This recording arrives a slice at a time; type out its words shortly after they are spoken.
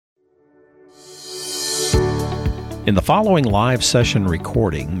In the following live session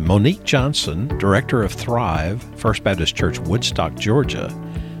recording, Monec Johnson, director of Thrive, First Baptist Church, Woodstock, Georgia,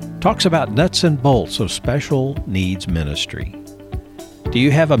 talks about nuts and bolts of special needs ministry. Do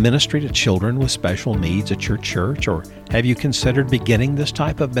you have a ministry to children with special needs at your church, or have you considered beginning this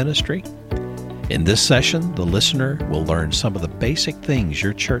type of ministry? In this session, the listener will learn some of the basic things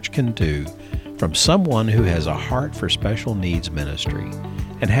your church can do from someone who has a heart for special needs ministry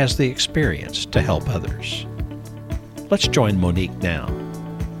and has the experience to help others. Let's join Monec now.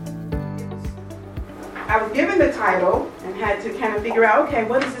 I was given the title and had to kind of figure out, okay,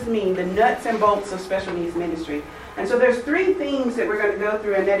 what does this mean? The nuts and bolts of special needs ministry. And so there's three things that we're going to go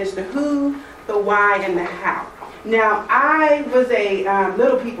through, and that is the who, the why, and the how. Now, I was a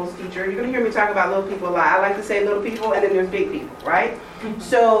little people's teacher. You're going to hear me talk about little people a lot. I like to say little people, and then there's big people, right?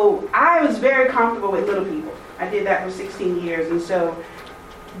 So I was very comfortable with little people. I did that for 16 years. And so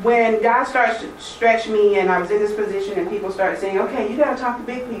when God starts to stretch me and I was in this position and people started saying, okay, you got to talk to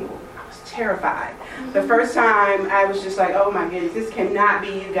big people, I was terrified. The first time I was just like, oh my goodness, this cannot be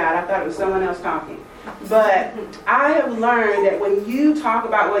you, God. I thought it was someone else talking. But I have learned that when you talk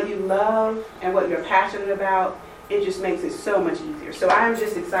about what you love and what you're passionate about, it just makes it so much easier. So I'm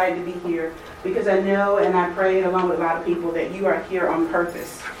just excited to be here because I know and I prayed along with a lot of people that you are here on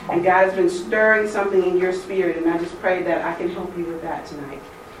purpose. And God has been stirring something in your spirit, and I just pray that I can help you with that tonight.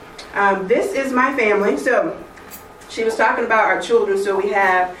 This is my family. So she was talking about our children. So we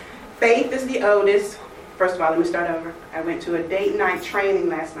have Faith is the oldest. First of all, let me start over. I went to a date night training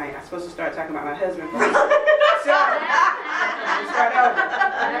last night. I'm supposed to start talking about my husband first. So, let me start over.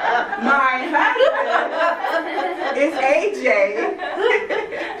 My husband is AJ.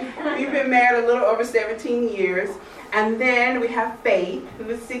 We've been married a little over 17 years. And then we have Faith, who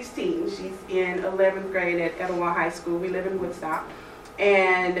is 16. She's in 11th grade at Etowah High School. We live in Woodstock.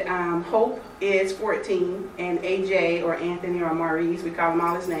 And Hope is 14, and AJ, or Anthony, or Maurice, we call him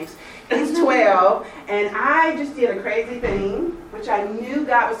all his names, he's 12. And I just did a crazy thing, which I knew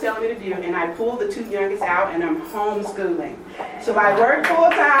God was telling me to do, and I pulled the two youngest out, and I'm homeschooling. So I work full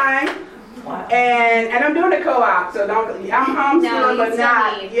time. Wow. And I'm doing a co-op, so I'm homeschooling, but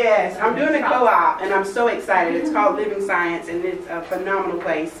not, yes, I'm doing a co-op, and I'm so excited. It's called Living Science, and it's a phenomenal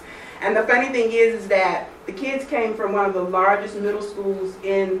place. And the funny thing is that the kids came from one of the largest middle schools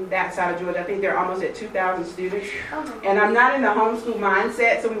in that side of Georgia. I think they're almost at 2,000 students. And I'm not in the homeschool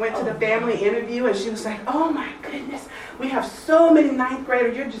mindset, so we went to the family interview, and she was like, oh my goodness, we have so many ninth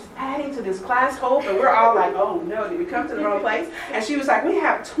graders. You're just adding to this class, Hope. And we're all like, oh no, did we come to the wrong place? And she was like, we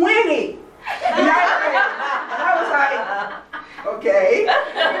have 20 ninth graders. And I was like, okay.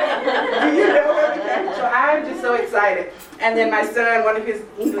 Do you know everything? So I'm just so excited. And then my son, one of his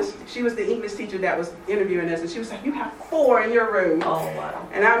English, she was the English teacher that was interviewing us, and she was like, you have 4 in your room. Oh, wow.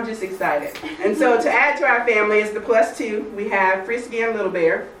 And I'm just excited. And so to add to our family is the +2. We have Frisky and Little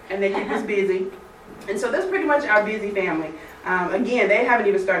Bear, and they keep us busy. And so that's pretty much our busy family. Again, they haven't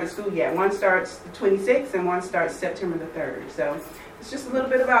even started school yet. One starts the 26th, and one starts September the 3rd. So it's just a little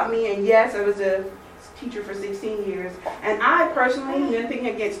bit about me. And yes, I was a teacher for 16 years, and I personally, nothing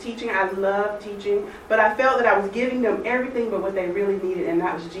against teaching, I love teaching, but I felt that I was giving them everything but what they really needed, and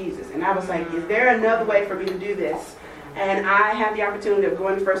that was Jesus. And I was like, is there another way for me to do this? And I had the opportunity of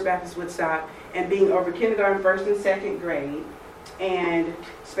going to First Baptist Woodstock and being over kindergarten, 1st and 2nd grade, and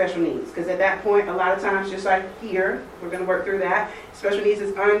special needs, because at that point, a lot of times, just like here, we're going to work through that, special needs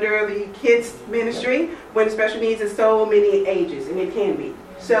is under the kids ministry, when special needs is so many ages, and it can be.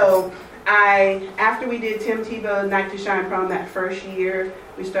 So after we did Tim Tebow Night to Shine prom that first year,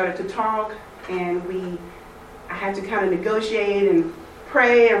 we started to talk, and I had to kind of negotiate and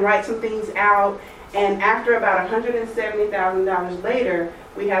pray and write some things out. And after about $170,000 later,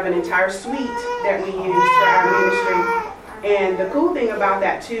 we have an entire suite that we use for our ministry. And the cool thing about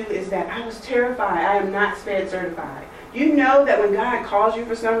that too is that I was terrified. I am not SPED certified. You know that when God calls you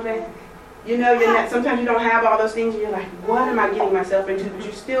for something, you know, sometimes you don't have all those things, and you're like, what am I getting myself into? But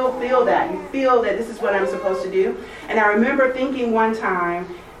you still feel that. You feel that this is what I'm supposed to do. And I remember thinking one time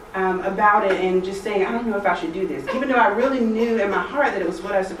about it and just saying, I don't know if I should do this, even though I really knew in my heart that it was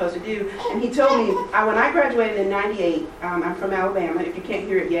what I was supposed to do. And he told me, when I graduated in '98, I'm from Alabama. If you can't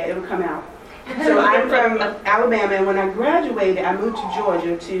hear it yet, it'll come out. So I'm from Alabama, and when I graduated, I moved to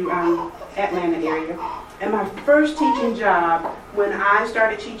Georgia, to Atlanta area. And my first teaching job, when I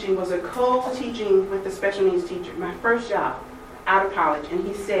started teaching, was a co-teaching with the special needs teacher. My first job out of college. And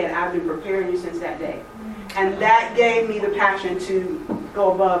he said, I've been preparing you since that day. And that gave me the passion to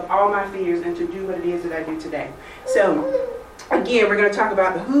go above all my fears and to do what it is that I do today. So, again, we're going to talk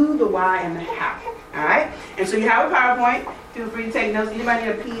about the who, the why, and the how. All right? And so you have a PowerPoint. Feel free to take notes. Anybody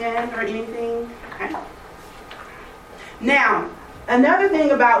need a pen or anything? Okay. Now, another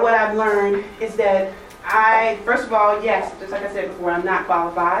thing about what I've learned is that first of all, yes, just like I said before, I'm not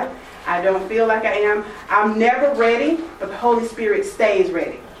qualified. I don't feel like I am. I'm never ready, but the Holy Spirit stays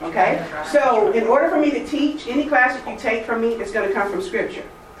ready. Okay? So, in order for me to teach, any class that you take from me, it's going to come from Scripture.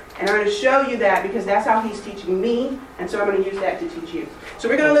 And I'm going to show you that because that's how He's teaching me, and so I'm going to use that to teach you. So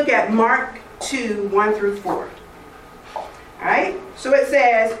we're going to look at Mark 2, 1 through 4. All right? So it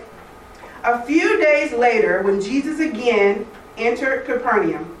says, a few days later, when Jesus again entered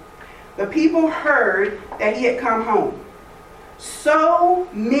Capernaum, the people heard that He had come home. So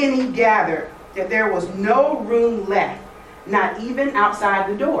many gathered that there was no room left, not even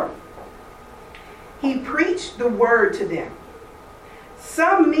outside the door. He preached the word to them.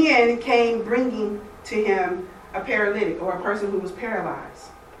 Some men came bringing to Him a paralytic, or a person who was paralyzed.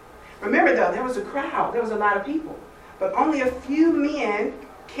 Remember though, there was a crowd, there was a lot of people, but only a few men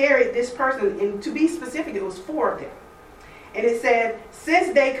carried this person, and to be specific, it was 4 of them. And it said,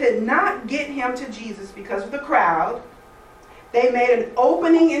 since they could not get him to Jesus because of the crowd, they made an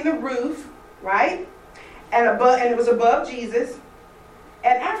opening in the roof, right? And it was above Jesus.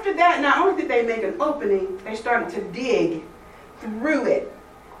 And after that, not only did they make an opening, they started to dig through it.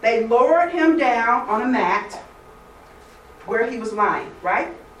 They lowered him down on a mat where he was lying,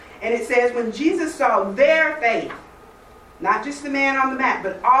 right? And it says, when Jesus saw their faith, not just the man on the mat,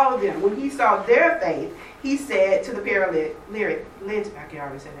 but all of them, when He saw their faith, He said to the paralytic, I can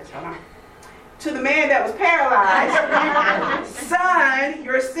already say this, hold on. To the man that was paralyzed, son,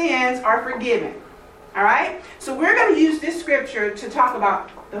 your sins are forgiven. All right? So we're going to use this scripture to talk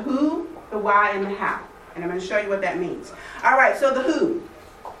about the who, the why, and the how. And I'm going to show you what that means. All right, so the who.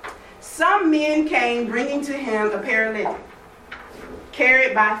 Some men came bringing to Him a paralytic,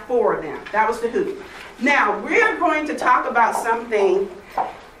 carried by 4 of them. That was the who. Now, we're going to talk about something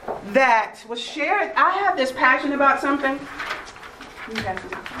that was shared. I have this passion about something.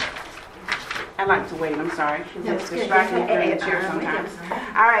 I like to wait, I'm sorry. It's distracting me in the chair sometimes.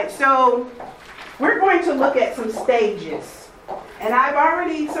 All right, so we're going to look at some stages. And I've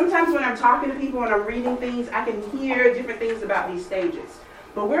already, sometimes when I'm talking to people and I'm reading things, I can hear different things about these stages.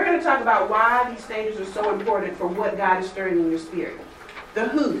 But we're going to talk about why these stages are so important for what God is stirring in your spirit. The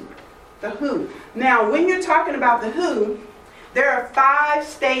who. The who. Now, when you're talking about the who, there are 5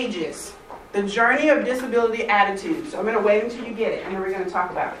 stages. The journey of disability attitude. So I'm going to wait until you get it, and then we're going to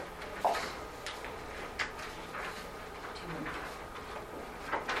talk about it.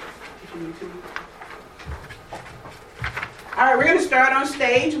 All right, we're going to start on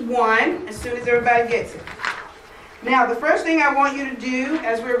stage 1 as soon as everybody gets it. Now, the first thing I want you to do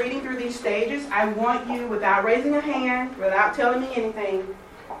as we're reading through these stages, I want you, without raising a hand, without telling me anything,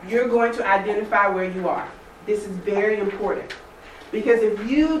 you're going to identify where you are. This is very important. Because if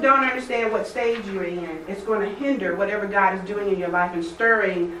you don't understand what stage you're in, it's going to hinder whatever God is doing in your life and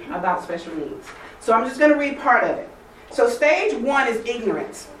stirring about special needs. So I'm just going to read part of it. So stage 1 is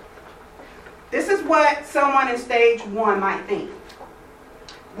ignorance. This is what someone in stage 1 might think.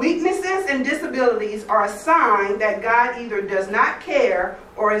 Weaknesses and disabilities are a sign that God either does not care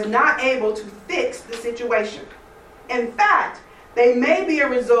or is not able to fix the situation. In fact, they may be a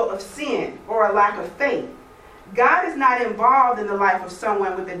result of sin or a lack of faith. God is not involved in the life of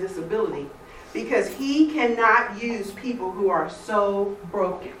someone with a disability because He cannot use people who are so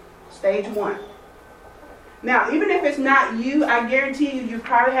broken. Stage 1. Now, even if it's not you, I guarantee you've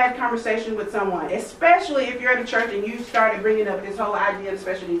probably had conversations with someone, especially if you're at a church and you started bringing up this whole idea of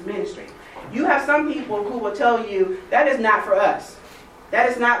special needs ministry. You have some people who will tell you, that is not for us. That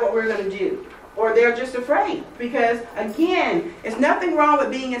is not what we're going to do. Or they're just afraid. Because, again, there's nothing wrong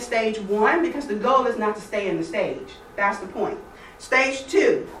with being in stage 1 because the goal is not to stay in the stage. That's the point. Stage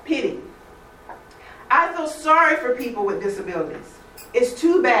 2, pity. I feel sorry for people with disabilities. It's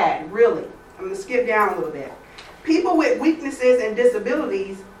too bad, really. I'm going to skip down a little bit. People with weaknesses and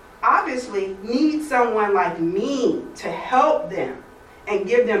disabilities obviously need someone like me to help them and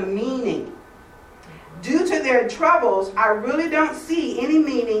give them meaning. Due to their troubles, I really don't see any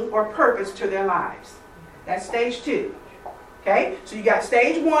meaning or purpose to their lives. That's stage 2. Okay? So you got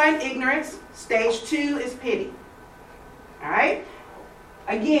stage 1, ignorance. Stage 2 is pity. All right?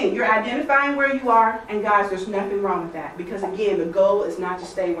 Again, you're identifying where you are, and guys, there's nothing wrong with that. Because again, the goal is not to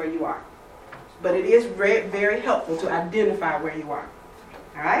stay where you are. But it is very, very helpful to identify where you are.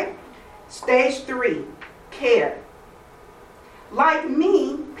 All right? Stage 3, care. Like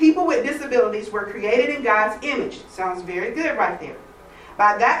me, people with disabilities were created in God's image. Sounds very good right there.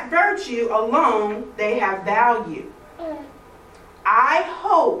 By that virtue alone, they have value. I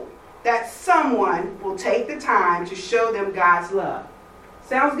hope that someone will take the time to show them God's love.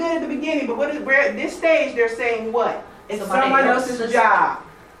 Sounds good at the beginning, but we're at this stage, they're saying what? It's someone else's job.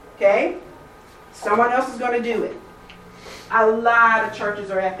 Okay? Someone else is going to do it. A lot of churches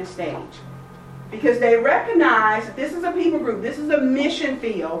are at this stage because they recognize that this is a people group, this is a mission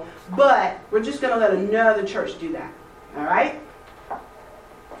field, but we're just going to let another church do that. All right?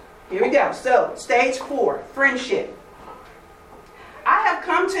 Here we go. So, stage 4, friendship. I have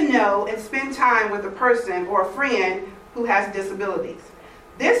come to know and spend time with a person or a friend who has disabilities.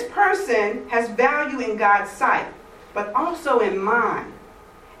 This person has value in God's sight, but also in mine.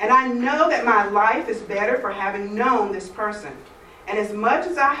 And I know that my life is better for having known this person. And as much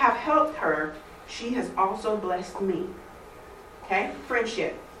as I have helped her, she has also blessed me. Okay?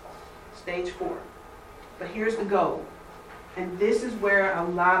 Friendship. Stage 4. But here's the goal. And this is where a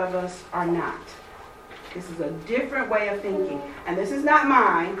lot of us are not. This is a different way of thinking. And this is not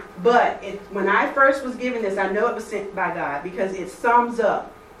mine, but when I first was given this, I know it was sent by God because it sums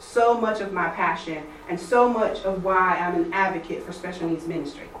up so much of my passion and so much of why I'm an advocate for special needs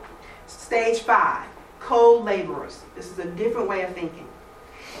ministry. Stage 5, co-laborers. This is a different way of thinking.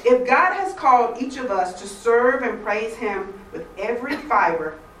 If God has called each of us to serve and praise Him with every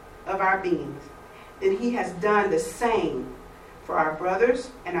fiber of our beings, then He has done the same for our brothers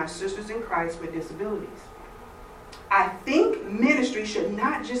and our sisters in Christ with disabilities. I think ministry should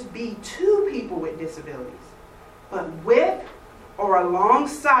not just be to people with disabilities, but with or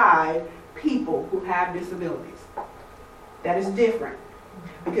alongside people who have disabilities. That is different.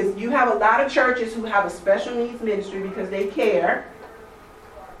 Because you have a lot of churches who have a special needs ministry because they care,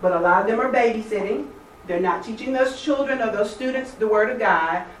 but a lot of them are babysitting. They're not teaching those children or those students the Word of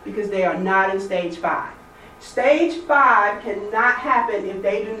God because they are not in stage 5. Stage 5 cannot happen if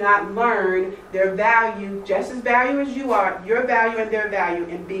they do not learn their value, just as value as you are, your value and their value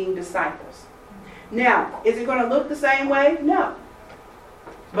in being disciples. Now, is it going to look the same way? No.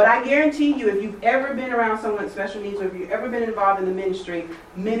 But I guarantee you, if you've ever been around someone with special needs or if you've ever been involved in the ministry,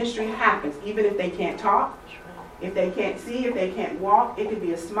 ministry happens, even if they can't talk, if they can't see, if they can't walk. It could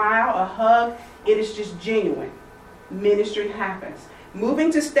be a smile, a hug. It is just genuine. Ministry happens.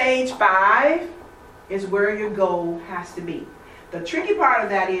 Moving to stage 5 is where your goal has to be. The tricky part of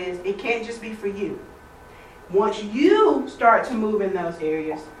that is it can't just be for you. Once you start to move in those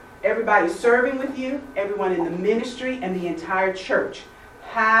areas, everybody serving with you, everyone in the ministry, and the entire church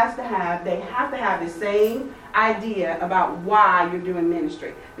have to have the same idea about why you're doing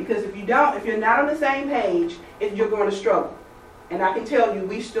ministry. Because if you're not on the same page, you're going to struggle. And I can tell you,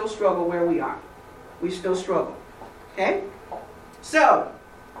 we still struggle where we are. We still struggle. Okay? So,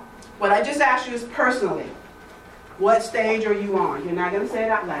 what I just asked you is personally, what stage are you on? You're not going to say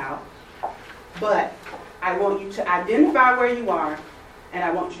it out loud, but I want you to identify where you are, and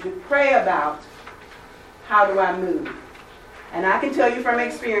I want you to pray about how do I move. And I can tell you from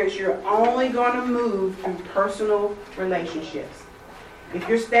experience, you're only going to move through personal relationships. If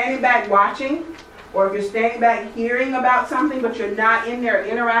you're standing back watching, or if you're standing back hearing about something, but you're not in there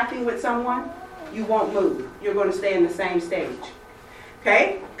interacting with someone, you won't move. You're going to stay in the same stage.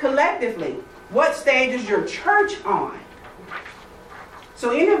 Okay? Collectively, what stage is your church on?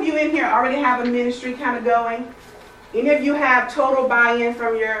 So any of you in here already have a ministry kind of going? Any of you have total buy-in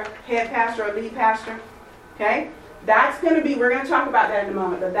from your head pastor or lead pastor? Okay? That's going to be, we're going to talk about that in a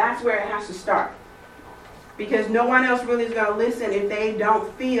moment, but that's where it has to start. Because no one else really is going to listen if they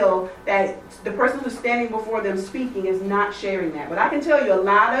don't feel that the person who's standing before them speaking is not sharing that. But I can tell you a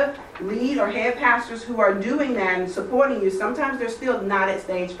lot of lead or head pastors who are doing that and supporting you, sometimes they're still not at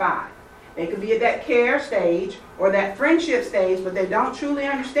stage 5. They could be at that care stage or that friendship stage, but they don't truly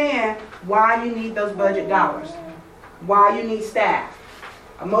understand why you need those budget dollars, why you need staff.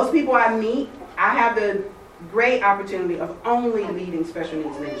 Most people I meet, I have the great opportunity of only leading special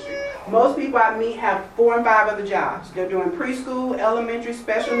needs ministry. Most people I meet have 4 and 5 other jobs. They're doing preschool, elementary,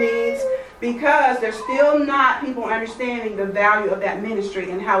 special needs, because they're still not people understanding the value of that ministry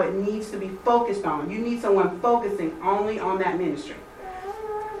and how it needs to be focused on. You need someone focusing only on that ministry.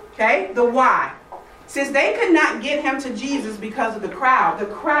 Okay? The why. Since they could not get him to Jesus because of the crowd,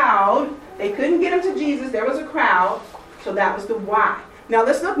 they couldn't get him to Jesus, there was a crowd, so that was the why. Now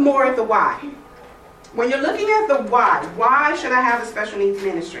let's look more at the why. When you're looking at the why should I have a special needs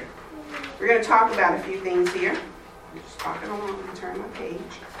ministry? We're going to talk about a few things here. I'm just talking along and turn my page.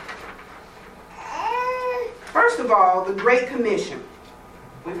 First of all, the Great Commission.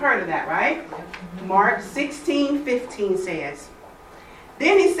 We've heard of that, right? Mark 16:15 says,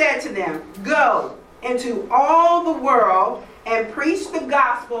 "Then he said to them, go into all the world and preach the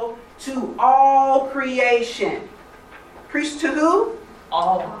gospel to all creation." Preach to who?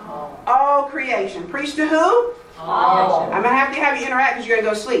 All. All creation. Preach to who? All. I'm going to have you interact because you're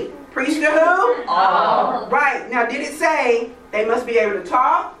going to go sleep. Preach to who? All. Right. Now, did it say they must be able to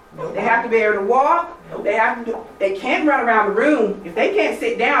talk? They have to be able to walk. They can't run around the room. If they can't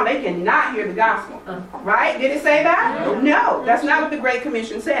sit down, they cannot hear the gospel. Right? Did it say that? No. That's not what the Great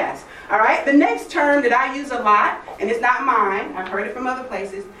Commission says. All right? The next term that I use a lot, and it's not mine, I've heard it from other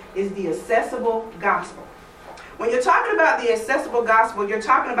places, is the accessible gospel. When you're talking about the accessible gospel, you're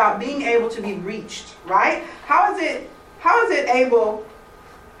talking about being able to be reached, right? What was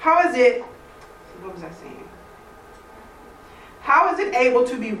I saying? How is it able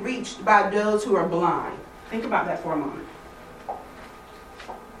to be reached by those who are blind? Think about that for a moment.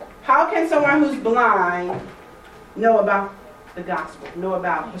 How can someone who's blind know about the gospel, know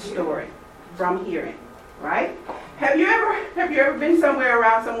about the story from hearing, right? Have you ever been somewhere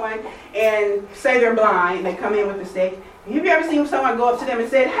around someone and say they're blind and they come in with a stick? Have you ever seen someone go up to them and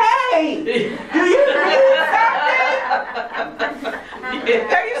said, "Hey, do you read something?"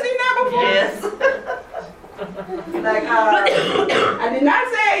 Have you seen that before? Yes. Like, I did not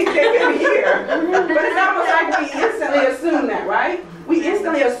say they can hear, but it's almost like we instantly assume that, right? We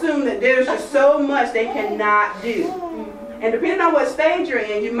instantly assume that there's just so much they cannot do. And depending on what stage you're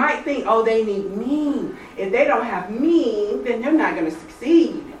in, you might think, oh, they need me. If they don't have me, then they're not going to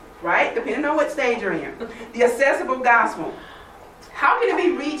succeed, right? Depending on what stage you're in. The accessible gospel. How can it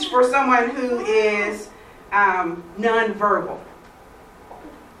be reached for someone who is nonverbal?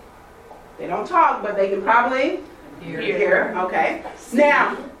 They don't talk, but they can probably hear. Okay.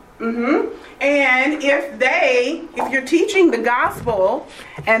 Now, and if you're teaching the gospel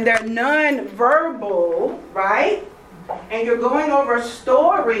and they're nonverbal, right? And you're going over a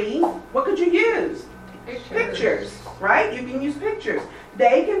story, what could you use? Pictures, right? You can use pictures.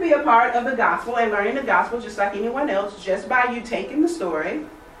 They can be a part of the gospel and learning the gospel just like anyone else, just by you taking the story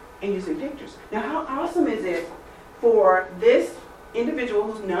and using pictures. Now, how awesome is it for this individual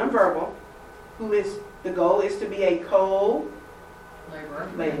who's nonverbal, the goal is to be a co-laborer,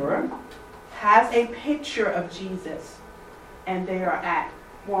 has a picture of Jesus, and they are at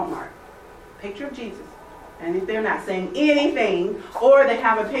Walmart. Picture of Jesus. And if they're not saying anything, or they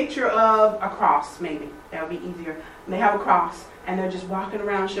have a picture of a cross, maybe. That would be easier. And they have a cross, and they're just walking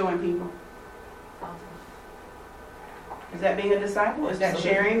around showing people. Is that being a disciple? Is that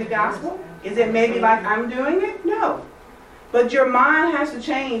sharing the gospel? Is it maybe like I'm doing it? No. But your mind has to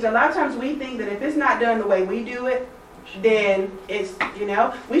change. A lot of times we think that if it's not done the way we do it, then it's,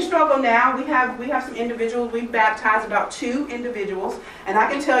 we struggle now. We have some individuals. We've baptized about 2 individuals. And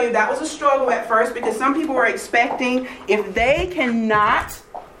I can tell you that was a struggle at first because some people were expecting if they cannot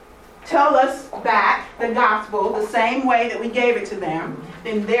tell us back the gospel the same way that we gave it to them,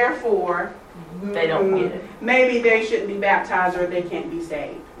 then therefore they don't get it. Maybe they shouldn't be baptized or they can't be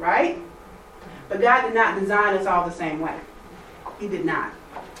saved, right? But God did not design us all the same way. He did not.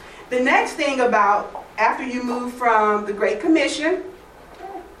 The next thing about after you move from the Great Commission,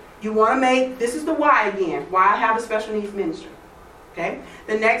 you want to make, this is the why again, why I have a special needs ministry. Okay?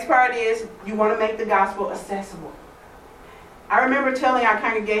 The next part is you want to make the gospel accessible. I remember telling our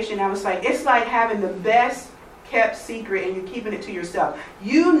congregation, I was like, it's like having the best kept secret and you're keeping it to yourself.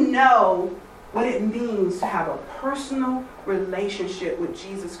 You know what it means to have a personal relationship with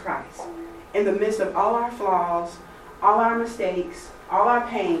Jesus Christ in the midst of all our flaws, all our mistakes, all our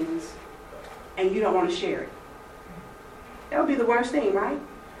pains, and you don't want to share it. That would be the worst thing, right?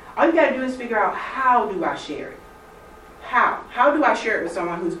 All you got to do is figure out, how do I share it? How? How do I share it with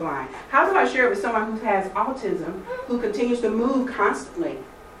someone who's blind? How do I share it with someone who has autism, who continues to move constantly?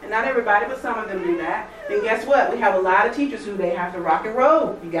 And not everybody, but some of them do that. And guess what? We have a lot of teachers who they have to rock and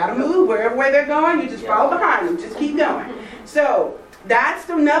roll. You got to move wherever they're going. You just follow behind them. Just keep going. So that's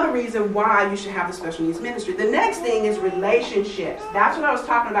another reason why you should have the special needs ministry. The next thing is relationships. That's what I was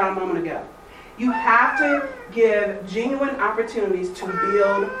talking about a moment ago. You have to give genuine opportunities to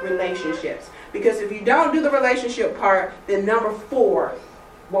build relationships. Because if you don't do the relationship part, then number 4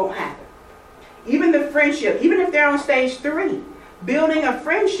 won't happen. Even the friendship, even if they're on stage 3, building a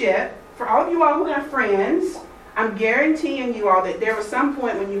friendship, for all of you all who have friends, I'm guaranteeing you all that there was some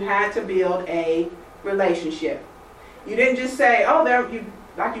point when you had to build a relationship. You didn't just say,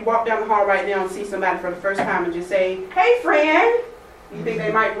 like you walk down the hall right now and see somebody for the first time and just say, "Hey, friend." You think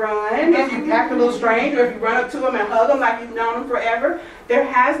they might run if you act a little strange, or if you run up to them and hug them like you've known them forever. There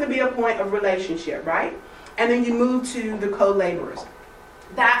has to be a point of relationship, right? And then you move to the co-laborers.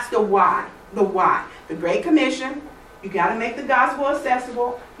 That's the why. The why. The Great Commission. You got to make the gospel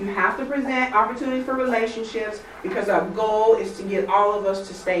accessible. You have to present opportunity for relationships, because our goal is to get all of us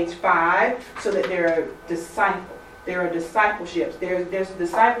to stage 5 so that they're discipled. There are discipleships. There's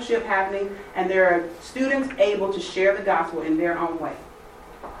discipleship happening, and there are students able to share the gospel in their own way.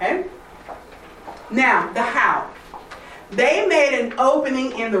 Okay? Now, the how. They made an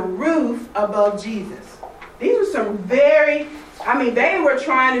opening in the roof above Jesus. These were some they were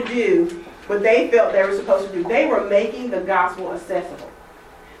trying to do what they felt they were supposed to do. They were making the gospel accessible.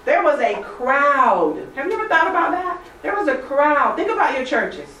 There was a crowd. Have you ever thought about that? There was a crowd. Think about your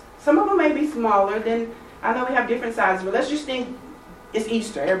churches. Some of them may be smaller than, I know we have different sizes, but let's just think it's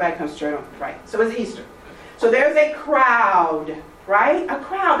Easter. Everybody comes to church, right? So it's Easter. So there's a crowd, right? A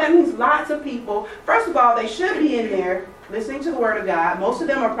crowd. That means lots of people. First of all, they should be in there listening to the Word of God. Most of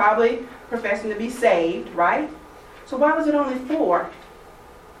them are probably professing to be saved, right? So why was it only 4?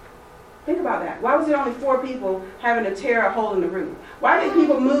 Think about that. Why was it only 4 people having to tear a hole in the roof? Why did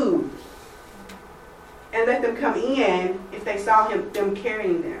people move and let them come in if they saw them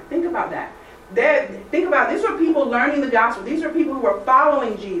carrying them? Think about that. These were people learning the gospel. These were people who were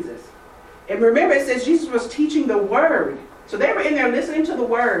following Jesus. And remember, it says Jesus was teaching the Word. So they were in there listening to the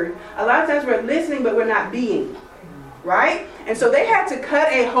Word. A lot of times we're listening, but we're not being. Right? And so they had to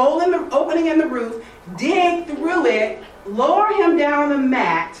cut a hole in the opening in the roof, dig through it, lower him down on the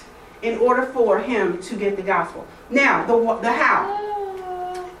mat in order for him to get the gospel. Now, the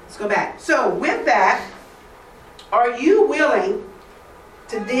how. Let's go back. So with that, are you willing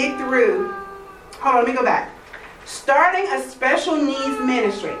to dig through? Hold on, let me go back. Starting a special needs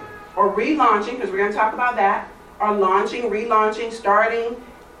ministry or relaunching, because we're going to talk about that, or launching, relaunching, starting,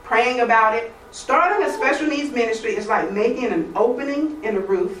 praying about it. Starting a special needs ministry is like making an opening in the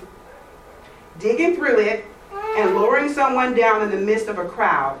roof, digging through it, and lowering someone down in the midst of a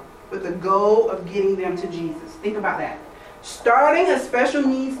crowd with the goal of getting them to Jesus. Think about that. Starting a special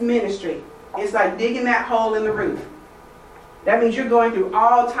needs ministry is like digging that hole in the roof. That means you're going through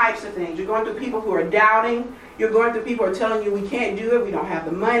all types of things. You're going through people who are doubting. You're going through people who are telling you we can't do it. We don't have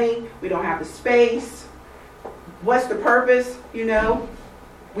the money. We don't have the space. What's the purpose? You know,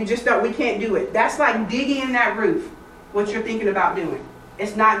 we can't do it. That's like digging in that roof, what you're thinking about doing.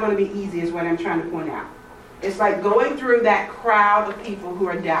 It's not going to be easy is what I'm trying to point out. It's like going through that crowd of people who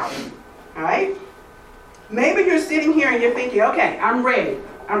are doubting. All right? Maybe you're sitting here and you're thinking, okay, I'm ready.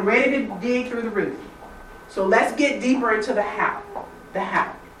 I'm ready to dig through the roof. So let's get deeper into the how. The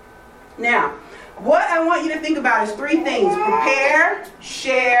how. Now, what I want you to think about is 3 things. Prepare,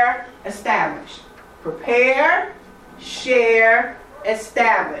 share, establish. Prepare, share,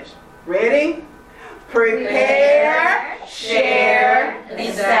 establish. Ready? Prepare, share,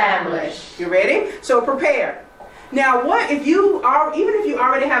 establish. You ready? So prepare. Now, what if you are, even if you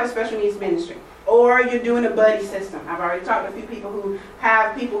already have a special needs ministry, or you're doing a buddy system. I've already talked to a few people who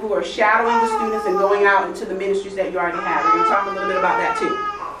have people who are shadowing the students and going out into the ministries that you already have. We're going to talk a little bit about that too.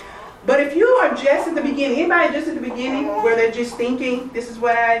 But if you are just at the beginning, anybody just at the beginning where they're just thinking, this is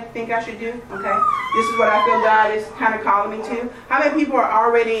what I think I should do, okay? This is what I feel God is kind of calling me to. How many people are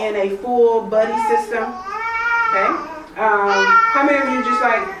already in a full buddy system? Okay? How many of you just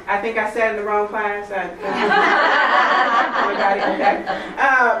like, I think I sat in the wrong class? Okay?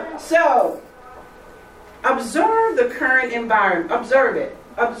 So, observe the current environment. Observe it.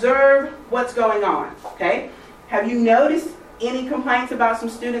 Observe what's going on, okay? Have you noticed any complaints about some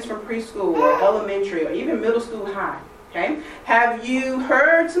students from preschool or elementary or even middle school, high? Okay. Have you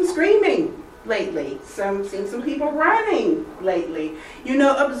heard some screaming lately? Seen some people running lately? You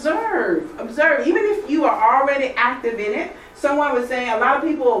know, observe. Even if you are already active in it. Someone was saying, a lot of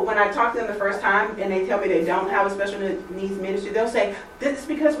people, when I talk to them the first time and they tell me they don't have a special needs ministry, they'll say, this is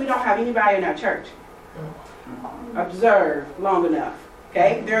because we don't have anybody in our church. Observe long enough.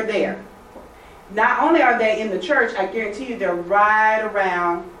 Okay. They're there. Not only are they in the church, I guarantee you they're right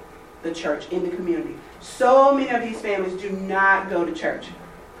around the church, in the community. So many of these families do not go to church.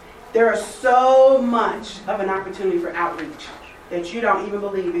 There is so much of an opportunity for outreach that you don't even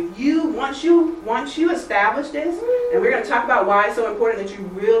believe. If you once you establish this, and we're going to talk about why it's so important that you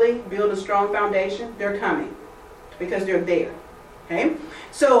really build a strong foundation, they're coming because they're there. Okay?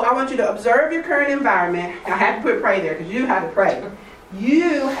 So I want you to observe your current environment. I have to put pray there because you have to pray.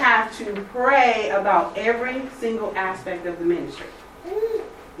 You have to pray about every single aspect of the ministry.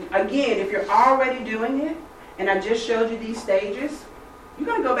 Again, if you're already doing it, and I just showed you these stages, you're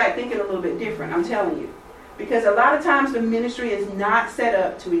going to go back thinking a little bit different, I'm telling you. Because a lot of times the ministry is not set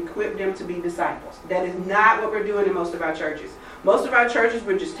up to equip them to be disciples. That is not what we're doing in most of our churches. Most of our churches,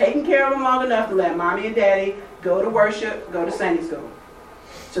 we're just taking care of them long enough to let mommy and daddy go to worship, go to Sunday school.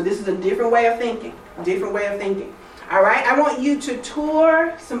 So this is a different way of thinking. All right, I want you to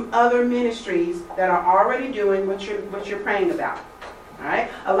tour some other ministries that are already doing what you're praying about. All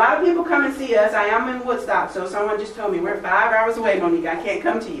right? A lot of people come and see us. I am in Woodstock, so someone just told me, we're 5 hours away, Monique. I can't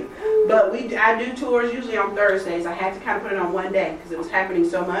come to you. But I do tours usually on Thursdays. I had to kind of put it on one day because it was happening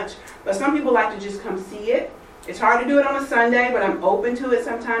so much. But some people like to just come see it. It's hard to do it on a Sunday, but I'm open to it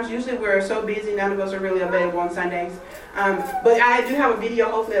sometimes. Usually we're so busy, none of us are really available on Sundays. But I do have a video,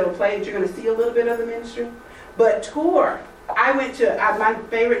 hopefully it'll play, that you're going to see a little bit of the ministry. But tour, I went to, my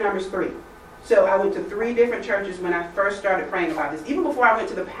favorite number is 3. So I went to 3 different churches when I first started praying about this. Even before I went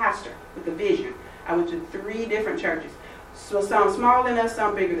to the pastor with the vision, I went to 3 different churches. So some smaller than us,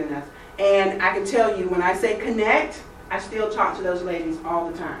 some bigger than us. And I can tell you, when I say connect, I still talk to those ladies all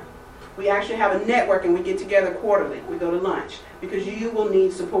the time. We actually have a network and we get together quarterly. We go to lunch because you will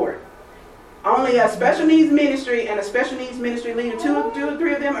need support. Only a special needs ministry and a special needs ministry leader, two or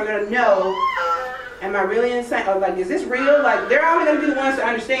 3 of them are going to know, am I really insane? Or like, is this real? Like, they're only going to be the ones to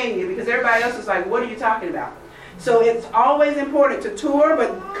understand you because everybody else is like, what are you talking about? So it's always important to tour,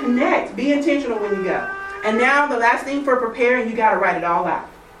 but connect. Be intentional when you go. And now the last thing for preparing, you got to write it all out.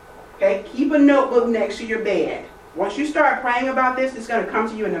 Okay? Keep a notebook next to your bed. Once you start praying about this, it's going to come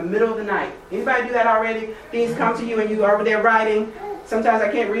to you in the middle of the night. Anybody do that already? Things come to you and you're over there writing. Sometimes I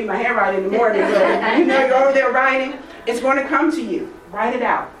can't read my handwriting in the morning, but you know you're over there writing. It's going to come to you. Write it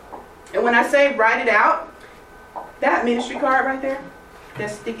out. And when I say write it out, that ministry card right there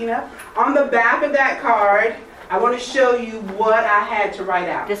that's sticking up, on the back of that card, I want to show you what I had to write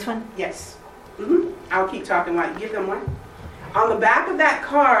out. This one? Yes. I'll keep talking while you give them one. On the back of that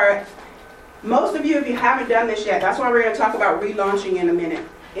card, most of you, if you haven't done this yet, that's why we're going to talk about relaunching in a minute,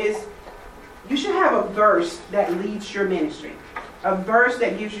 is you should have a verse that leads your ministry. A verse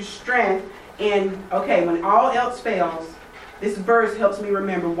that gives you strength in, okay, when all else fails, this verse helps me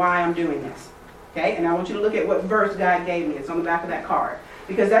remember why I'm doing this. Okay? And I want you to look at what verse God gave me. It's on the back of that card.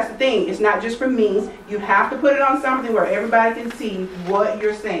 Because that's the thing. It's not just for me. You have to put it on something where everybody can see what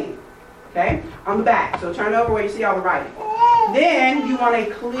you're saying. Okay? On the back. So turn over where you see all the writing. Then you want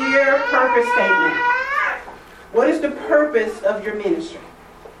a clear purpose statement. What is the purpose of your ministry?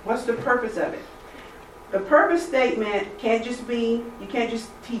 What's the purpose of it? The purpose statement can't just be, you can't just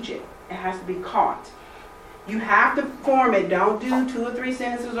teach it. It has to be caught. You have to form it. Don't do 2 or 3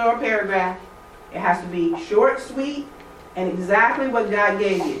 sentences or a paragraph. It has to be short, sweet, and exactly what God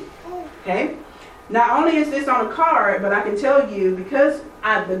gave you. Okay? Not only is this on a card, but I can tell you, because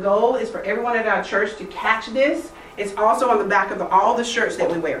the goal is for everyone at our church to catch this, it's also on the back of all the shirts that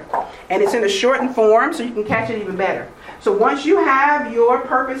we wear. And it's in a shortened form, so you can catch it even better. So once you have your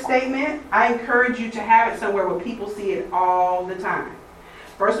purpose statement, I encourage you to have it somewhere where people see it all the time.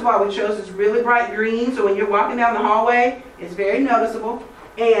 First of all, we chose this really bright green, so when you're walking down the hallway, it's very noticeable.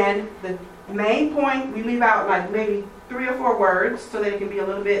 And the main point, we leave out like maybe 3 or 4 words so that it can be a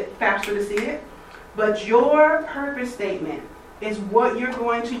little bit faster to see it. But your purpose statement is what you're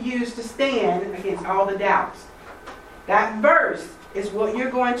going to use to stand against all the doubts. That verse is what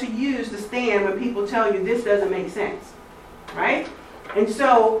you're going to use to stand when people tell you this doesn't make sense. Right? And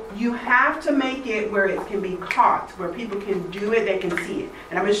so you have to make it where it can be caught, where people can do it, they can see it.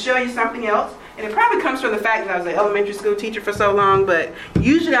 And I'm going to show you something else. And it probably comes from the fact that I was an elementary school teacher for so long, but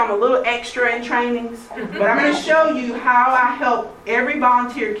usually I'm a little extra in trainings. But I'm going to show you how I help every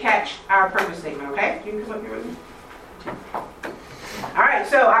volunteer catch our purpose statement, okay? You can come up here with me. All right,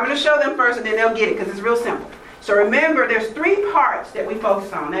 so I'm going to show them first and then they'll get it because it's real simple. So remember, there's 3 parts that we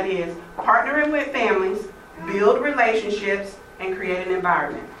focus on. That is partnering with families, build relationships, and create an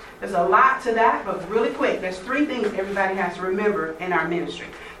environment. There's a lot to that, but really quick, there's 3 things everybody has to remember in our ministry.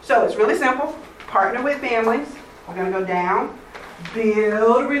 So it's really simple. Partner with families. We're going to go down.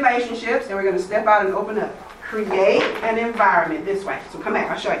 Build relationships, and we're going to step out and open up. Create an environment this way. So come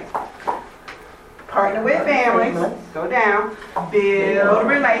back, I'll show you. Partner with families. Go down. Build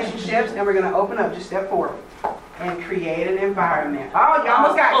relationships, and we're going to open up. Just step forward. And create an environment. Oh, you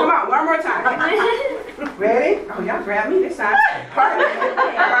almost got it. Come on, one more time. Ready? Oh, y'all grab me this time. Partner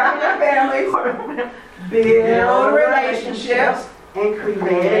with families. Build relationships. And create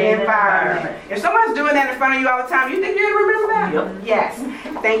an environment. If someone's doing that in front of you all the time, you think you're going to remember that? Yep.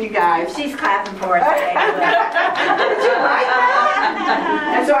 Yes. Thank you, guys. She's clapping for us today. Did you like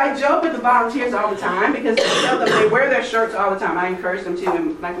that? And so I joke with the volunteers all the time because I tell them they wear their shirts all the time. I encourage them to.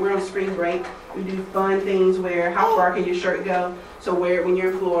 And like we're on spring break, we do fun things where how far can your shirt go? So wear it when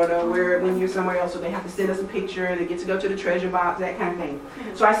you're in Florida, wear it when you're somewhere else. So they have to send us a picture. They get to go to the treasure box, that kind of thing.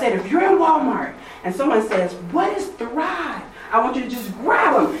 So I said, if you're in Walmart and someone says, what is Thrive? I want you to just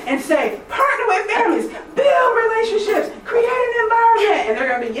grab them and say, partner with families, build relationships, create an environment. And they're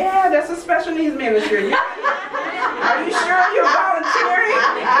going to be, yeah, that's a special needs ministry. Are you sure you're volunteering?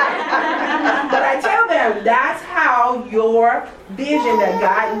 But I tell them, that's how your vision that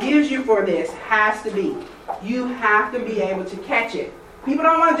God gives you for this has to be. You have to be able to catch it. People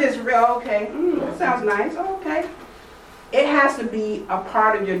don't want to just, okay, that sounds nice, okay. It has to be a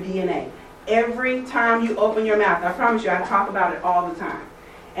part of your DNA. Every time you open your mouth, I promise you, I talk about it all the time.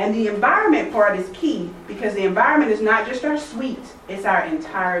 And the environment part is key, because the environment is not just our suite, it's our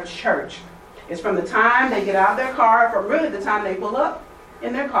entire church. It's from the time they get out of their car, from really the time they pull up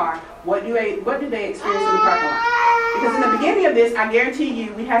in their car, what do they experience in the parking lot? Because in the beginning of this, I guarantee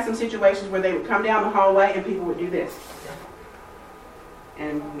you, we had some situations where they would come down the hallway and people would do this.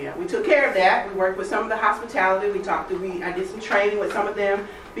 And we took care of that. We worked with some of the hospitality. I did some training with some of them.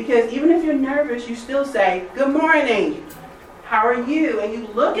 Because even if you're nervous, you still say, good morning. How are you? And you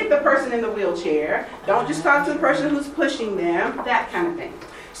look at the person in the wheelchair. Don't just talk to the person who's pushing them, that kind of thing.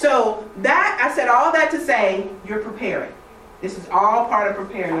 So I said all that to say, you're preparing. This is all part of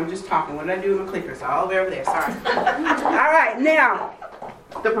preparing. I'm just talking. What did I do with my clicker? It's all over there. Sorry. All right, now,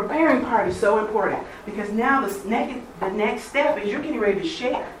 the preparing part is so important, because now the next step is you're getting ready to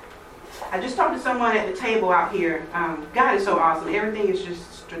share. I just talked to someone at the table out here. God is so awesome. Everything is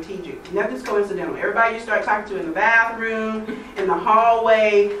just strategic. Nothing's coincidental. Everybody you start talking to in the bathroom, in the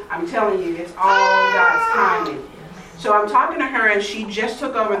hallway, I'm telling you, it's all God's timing. So I'm talking to her, and she just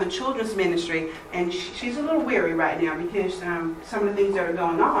took over the children's ministry, and she's a little weary right now because some of the things that are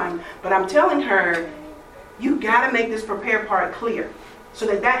going on. But I'm telling her, you got to make this prepare part clear, so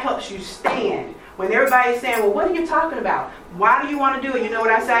that helps you stand. When everybody's saying, well, what are you talking about? Why do you want to do it? You know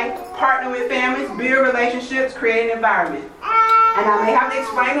what I say? Partner with families, build relationships, create an environment. And I may have to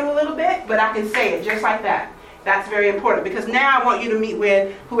explain it a little bit, but I can say it just like that. That's very important, because now I want you to meet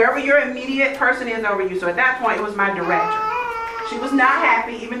with whoever your immediate person is over you. So at that point, it was my director. She was not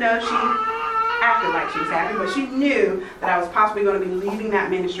happy, even though she acted like she was happy, but she knew that I was possibly going to be leaving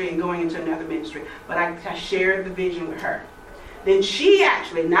that ministry and going into another ministry. But I shared the vision with her. Then she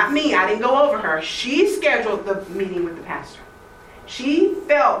actually, not me, I didn't go over her, she scheduled the meeting with the pastor. She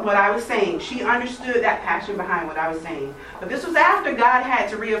felt what I was saying. She understood that passion behind what I was saying. But this was after God had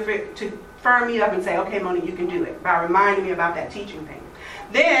to firm me up and say, okay, Monique, you can do it, by reminding me about that teaching thing.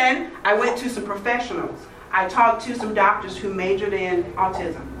 Then I went to some professionals. I talked to some doctors who majored in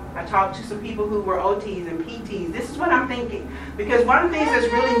autism. I talked to some people who were OTs and PTs. This is what I'm thinking. Because one of the things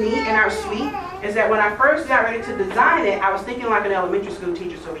that's really neat in our suite is that when I first got ready to design it, I was thinking like an elementary school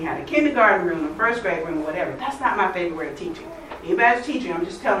teacher. So we had a kindergarten room, a first grade room, whatever. That's not my favorite way of teaching. Anybody's teaching, I'm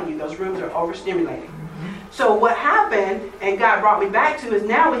just telling you, those rooms are overstimulating. So what happened, and God brought me back to, is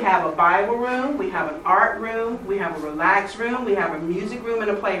now we have a Bible room, we have an art room, we have a relax room, we have a music room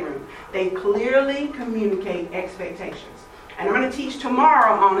and a playroom. They clearly communicate expectations. And I'm going to teach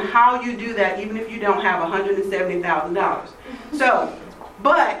tomorrow on how you do that, even if you don't have $170,000. So,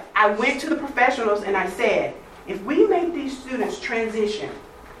 but I went to the professionals and I said, if we make these students transition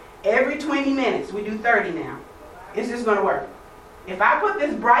every 20 minutes, we do 30 now, is this going to work? If I put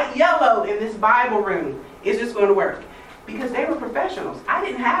this bright yellow in this Bible room, is this going to work? Because they were professionals. I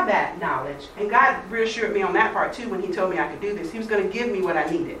didn't have that knowledge. And God reassured me on that part too when he told me I could do this. He was going to give me what I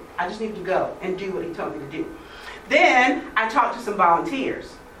needed. I just needed to go and do what he told me to do. Then I talked to some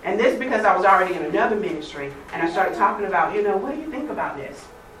volunteers. And this because I was already in another ministry. And I started talking about, what do you think about this?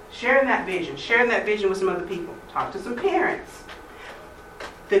 Sharing that vision with some other people. Talk to some parents.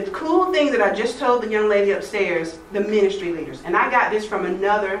 The cool thing that I just told the young lady upstairs, the ministry leaders, and I got this from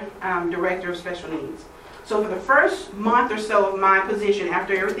another director of special needs. So for the first month or so of my position,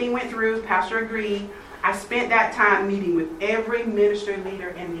 after everything went through, pastor agreed, I spent that time meeting with every ministry leader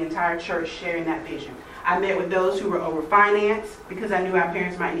in the entire church, sharing that vision. I met with those who were over finance, because I knew our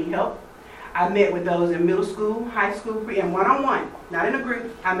parents might need help. I met with those in middle school, high school, and one-on-one, not in a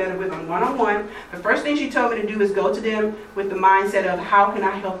group. I met with them one-on-one. The first thing she told me to do is go to them with the mindset of, how can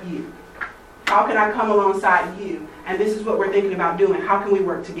I help you? How can I come alongside you? And this is what we're thinking about doing. How can we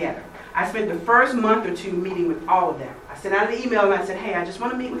work together? I spent the first month or two meeting with all of them. I sent out an email and I said, hey, I just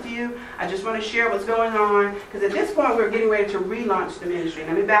want to meet with you. I just want to share what's going on. Because at this point, we were getting ready to relaunch the ministry.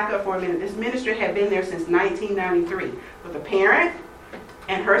 Let me back up for a minute. This ministry had been there since 1993 with a parent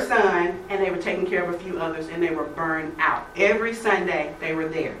and her son, and they were taking care of a few others, and they were burned out. Every Sunday, they were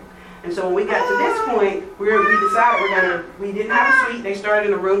there. And so when we got to this point, we decided we didn't have a suite. They started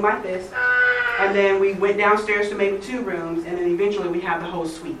in a room like this, and then we went downstairs to maybe 2 rooms, and then eventually we have the whole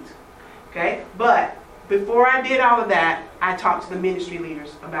suite. Okay? But before I did all of that, I talked to the ministry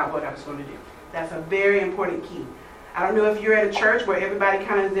leaders about what I was going to do. That's a very important key. I don't know if you're at a church where everybody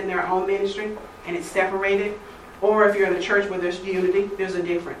kind of is in their own ministry, and it's separated, or if you're in a church where there's unity, there's a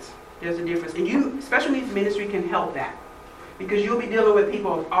difference. There's a difference. And special needs ministry can help that. because you'll be dealing with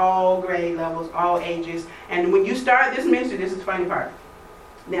people of all grade levels, all ages. And when you start this ministry, this is the funny part.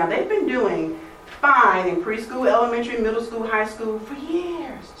 Now, they've been doing fine in preschool, elementary, middle school, high school for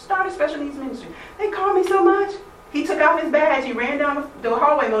years. Started special needs ministry. They call me so much. He took off his badge. He ran down the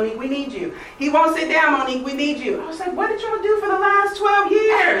hallway. Monique, we need you. He won't sit down, Monique, we need you. I was like, what did y'all do for the last 12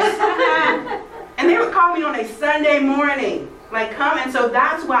 years? And they would call me on a Sunday morning. Like, come. And so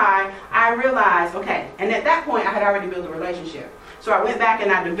that's why I realized, okay. And at that point, I had already built a relationship. So I went back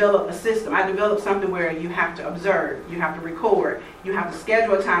and I developed a system. I developed something where you have to observe, you have to record, you have to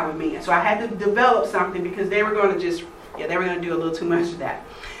schedule a time with me. And so I had to develop something because they were going to they were going to do a little too much of that.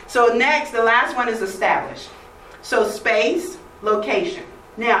 So next, the last one is establish. So space, location.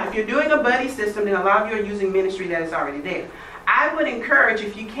 Now, if you're doing a buddy system, then a lot of you are using ministry that is already there. I would encourage,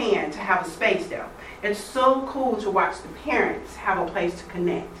 if you can, to have a space there. It's so cool to watch the parents have a place to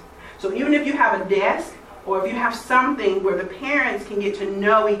connect. So even if you have a desk, or if you have something where the parents can get to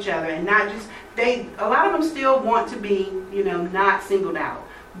know each other and not just, a lot of them still want to be, not singled out.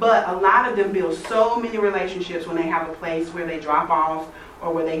 But a lot of them build so many relationships when they have a place where they drop off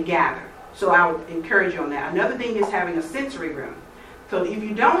or where they gather. So I would encourage you on that. Another thing is having a sensory room. So if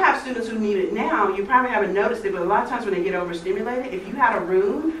you don't have students who need it now, you probably haven't noticed it, but a lot of times when they get overstimulated, if you had a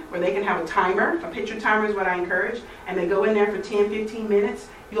room where they can have a timer, a picture timer is what I encourage, and they go in there for 10, 15 minutes,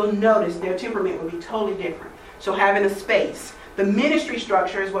 you'll notice their temperament will be totally different. So having a space. The ministry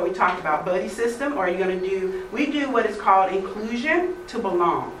structure is what we talked about, buddy system, or we do what is called inclusion to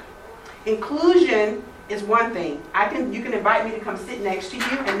belong. Inclusion is one thing. You can invite me to come sit next to you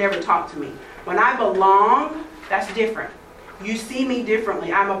and never talk to me. When I belong, that's different. You see me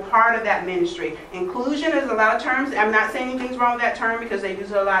differently. I'm a part of that ministry. Inclusion is a lot of terms. I'm not saying anything's wrong with that term because they use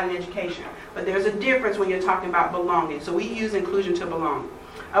it a lot in education. But there's a difference when you're talking about belonging. So we use inclusion to belong.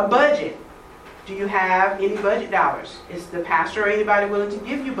 A budget. Do you have any budget dollars? Is the pastor or anybody willing to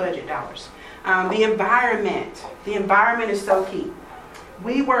give you budget dollars? The environment. The environment is so key.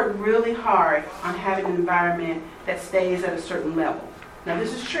 We work really hard on having an environment that stays at a certain level. Now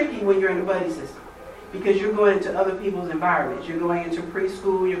this is tricky when you're in a buddy system because you're going into other people's environments. You're going into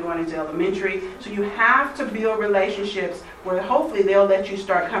preschool, you're going into elementary. So you have to build relationships where hopefully they'll let you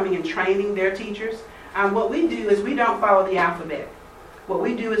start coming and training their teachers. What we do is we don't follow the alphabet. What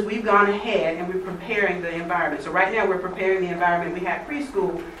we do is we've gone ahead and we're preparing the environment. So right now we're preparing the environment. We had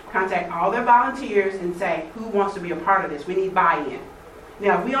preschool contact all their volunteers and say, who wants to be a part of this? We need buy-in.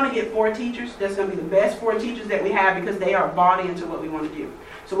 Now, if we only get 4 teachers, that's going to be the best 4 teachers that we have because they are bought into what we want to do.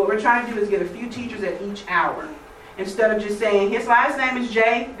 So what we're trying to do is get a few teachers at each hour. Instead of just saying, his last name is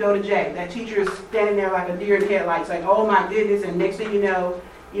Jay, go to Jay. That teacher is standing there like a deer in headlights, like, oh my goodness, and next thing you know,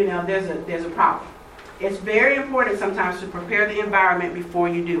 there's a problem. It's very important sometimes to prepare the environment before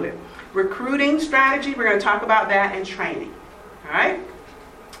you do it. Recruiting strategy, we're going to talk about that, and training. All right?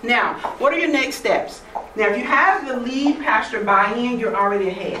 Now, what are your next steps? Now, if you have the lead pastor buy-in, you're already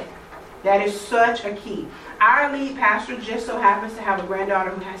ahead. That is such a key. Our lead pastor just so happens to have a granddaughter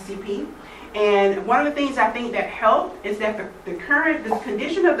who has CP. And one of the things I think that helped is that the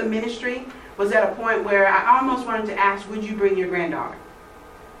condition of the ministry was at a point where I almost wanted to ask, would you bring your granddaughter?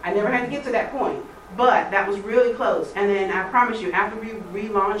 I never had to get to that point, but that was really close. And then I promise you, after we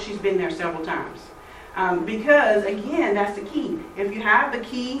relaunched, she's been there several times. Because again, that's the key. If you have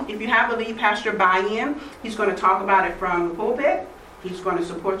the lead pastor buy-in, he's going to talk about it from the pulpit. He's going to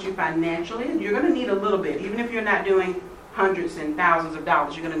support you financially. You're going to need a little bit. Even if you're not doing hundreds and thousands of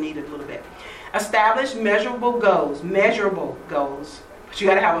dollars, you're going to need a little bit. Establish measurable goals. But you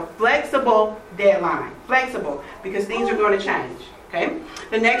got to have a flexible deadline. Flexible, because things are going to change. Okay.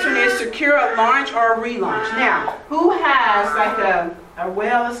 The next one is secure a launch or a relaunch. Now, who has like a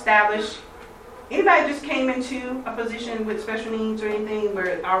well-established, anybody just came into a position with special needs or anything where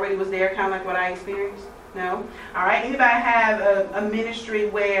it already was there, kind of like what I experienced? No? All right. Anybody have a ministry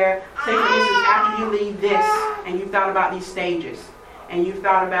where, say for instance, after you leave this and you've thought about these stages and you've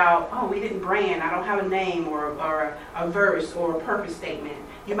thought about, oh, we didn't brand, I don't have a name or a verse or a purpose statement.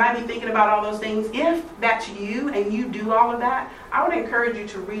 You might be thinking about all those things. If that's you and you do all of that, I would encourage you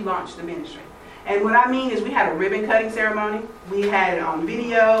to relaunch the ministry. And what I mean is we had a ribbon cutting ceremony. We had it on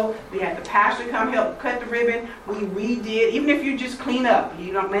video. We had the pastor come help cut the ribbon. We redid, even if you just clean up.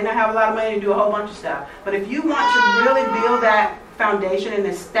 You may not have a lot of money to do a whole bunch of stuff. But if you want to really build that foundation and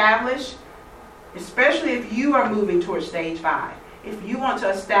establish, especially if you are moving towards stage 5, if you want to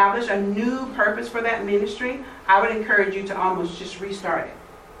establish a new purpose for that ministry, I would encourage you to almost just restart it.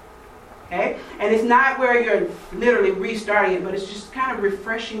 Okay? And it's not where you're literally restarting it, but it's just kind of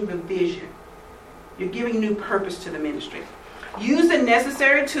refreshing the vision. You're giving new purpose to the ministry. Use the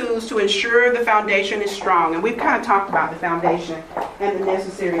necessary tools to ensure the foundation is strong. And we've kind of talked about the foundation and the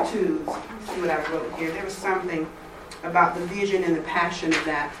necessary tools. Let's see what I wrote here. There was something about the vision and the passion of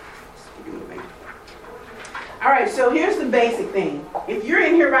that. Let's keep moving. All right, so here's the basic thing. If you're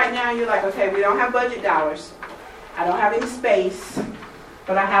in here right now and you're like, okay, we don't have budget dollars. I don't have any space,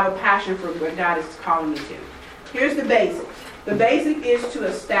 but I have a passion for what God is calling me to. Here's the basics. The basic is to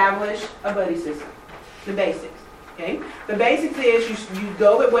establish a buddy system. The basics. Okay? The basics is you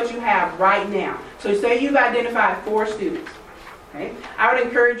go with what you have right now. So say you've identified 4 students. Okay? I would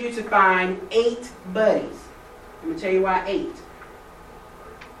encourage you to find 8 buddies. I'm going to tell you why 8.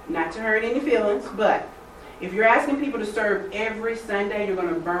 Not to hurt any feelings, but if you're asking people to serve every Sunday, you're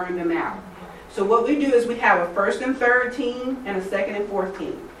going to burn them out. So what we do is we have a first and third team and a second and fourth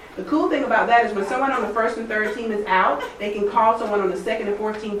team. The cool thing about that is when someone on the first and third team is out, they can call someone on the second and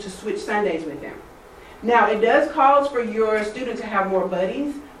fourth team to switch Sundays with them. Now, it does cause for your student to have more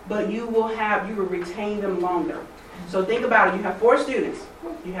buddies, but you will retain them longer. So think about it. You have 4 students.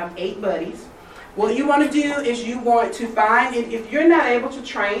 You have 8 buddies. What you want to do is you want to find, if you're not able to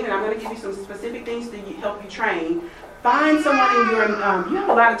train, and I'm going to give you some specific things to help you train, find someone in your, you have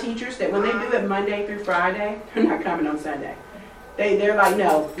a lot of teachers that when they do it Monday through Friday, they're not coming on Sunday. They're like,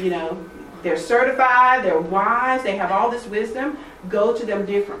 no, they're certified, they're wise, they have all this wisdom. Go to them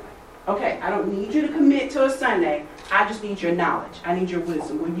differently. Okay, I don't need you to commit to a Sunday. I just need your knowledge. I need your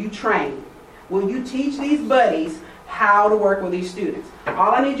wisdom. Will you train? Will you teach these buddies how to work with these students?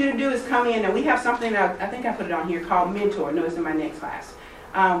 All I need you to do is come in, and we have something, I think I put it on here, called Mentor. No, it's in my next class.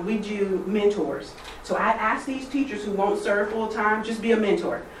 We do mentors. So I ask these teachers who won't serve full time, just be a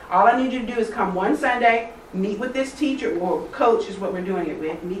mentor. All I need you to do is come one Sunday, meet with this teacher, or coach is what we're doing it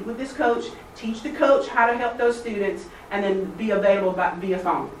with. Meet with this coach, teach the coach how to help those students, and then be available via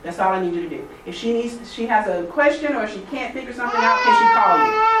phone. That's all I need you to do. If she has a question or she can't figure something out, can she call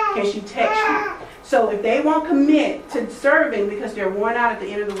you? Can she text you? So if they won't commit to serving because they're worn out at the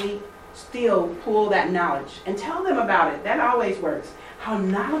end of the week, still pull that knowledge and tell them about it. That always works. How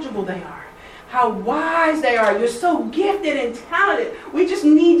knowledgeable they are. How wise they are. You're so gifted and talented. We just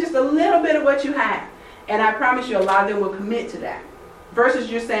need just a little bit of what you have. And I promise you a lot of them will commit to that. Versus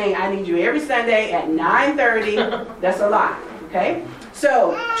you're saying, I need you every Sunday at 9:30. That's a lot. Okay?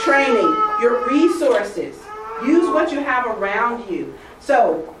 So, training, your resources. Use what you have around you.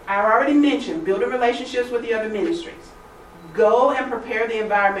 So, I already mentioned building relationships with the other ministries. Go and prepare the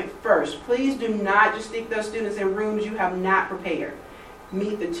environment first. Please do not just stick those students in rooms you have not prepared.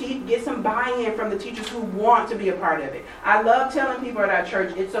 Meet the get some buy-in from the teachers who want to be a part of it. I love telling people at our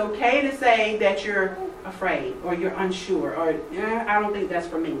church, it's okay to say that you're afraid or you're unsure or I don't think that's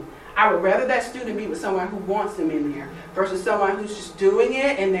for me. I would rather that student be with someone who wants them in there versus someone who's just doing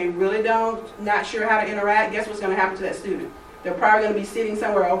it and they really not sure how to interact. Guess what's going to happen to that student? They're probably going to be sitting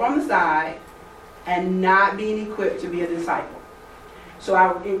somewhere over on the side and not being equipped to be a disciple. So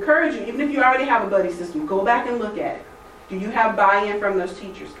I would encourage you, even if you already have a buddy system, go back and look at it. Do you have buy-in from those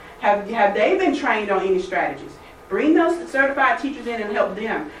teachers? Have they been trained on any strategies? Bring those certified teachers in and help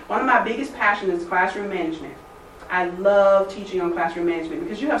them. One of my biggest passions is classroom management. I love teaching on classroom management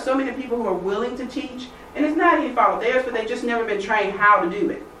because you have so many people who are willing to teach, and it's not any fault of theirs, but they've just never been trained how to do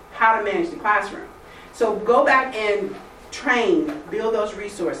it, how to manage the classroom. So go back and train, build those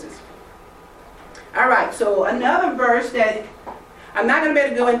resources. All right, so another verse that I'm not going to be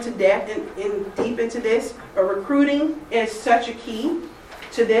able to go into depth and deep into this, but recruiting is such a key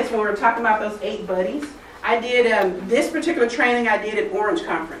to this when we're talking about those 8 buddies. I did this particular training I did at Orange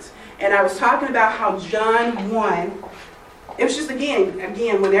Conference, and I was talking about how John 1, it was just again,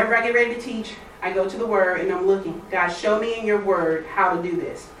 whenever I get ready to teach, I go to the Word and I'm looking, God, show me in your Word how to do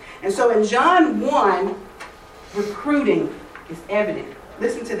this. And so in John 1, recruiting is evident.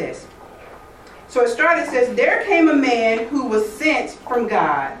 Listen to this. So it started, it says, there came a man who was sent from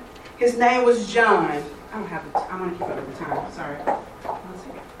God. His name was John. I don't have I want to keep up with the time. Sorry. One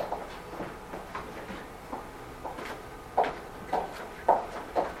second.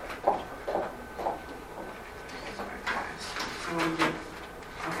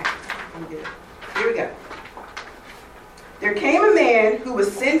 I'm good. Here we go. There came a man who was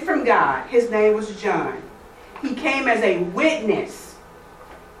sent from God. His name was John. He came as a witness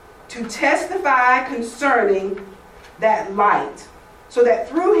to testify concerning that light, so that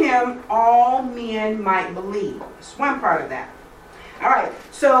through him all men might believe. That's one part of that. All right,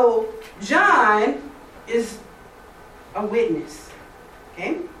 so John is a witness.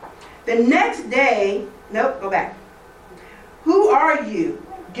 Okay? The next day, go back. Who are you?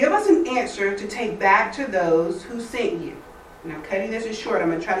 Give us an answer to take back to those who sent you. And I'm cutting this short. I'm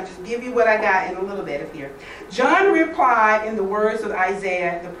going to try to just give you what I got in a little bit of here. John replied in the words of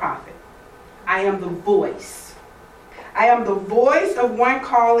Isaiah the prophet, I am the voice. I am the voice of one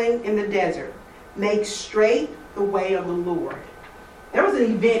calling in the desert. Make straight the way of the Lord. There was an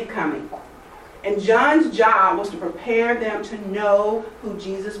event coming. And John's job was to prepare them to know who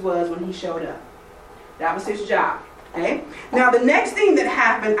Jesus was when he showed up. That was his job. Okay? Now the next thing that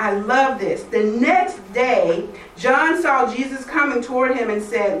happened, I love this. The next day, John saw Jesus coming toward him and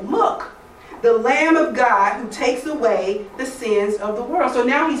said, look, the Lamb of God who takes away the sins of the world. So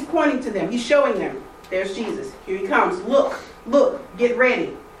now he's pointing to them. He's showing them. There's Jesus. Here he comes. Look, look, get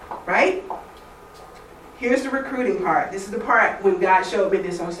ready. Right? Here's the recruiting part. This is the part when God showed me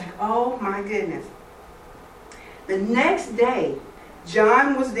this. I was like, oh my goodness. The next day,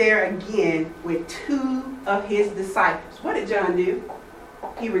 John was there again with 2 of his disciples. What did John do?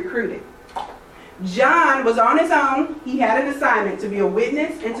 He recruited. John was on his own. He had an assignment to be a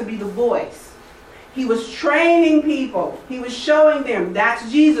witness and to be the voice. He was training people. He was showing them,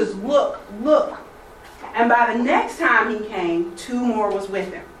 that's Jesus. Look, look. And by the next time he came, 2 more was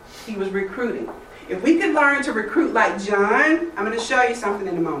with him. He was recruiting. If we could learn to recruit like John, I'm going to show you something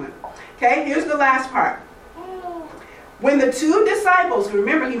in a moment. Okay, here's the last part. When the 2 disciples,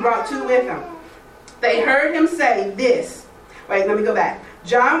 remember he brought 2 with him, they heard him say this. Wait, let me go back.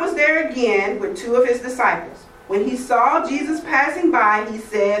 John was there again with 2 of his disciples. When he saw Jesus passing by, he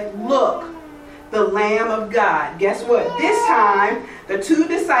said, look, the Lamb of God. Guess what? This time, the 2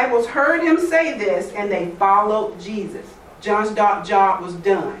 disciples heard him say this, and they followed Jesus. John's job was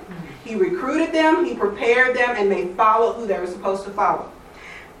done. He recruited them, he prepared them, and they followed who they were supposed to follow.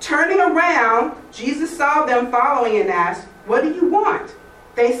 Turning around, Jesus saw them following and asked, what do you want?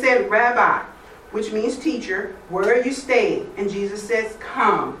 They said, Rabbi, which means teacher, where are you staying? And Jesus says,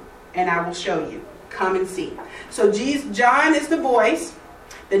 come, and I will show you. Come and see. So John is the voice.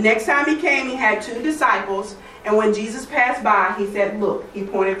 The next time he came, he had 2 disciples. And when Jesus passed by, he said, look, he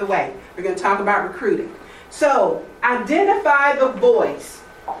pointed the way. We're going to talk about recruiting. So, identify the voice.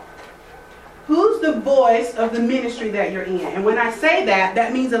 Who's the voice of the ministry that you're in? And when I say that,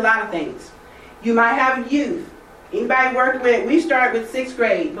 that means a lot of things. You might have youth. Anybody worked with, we start with 6th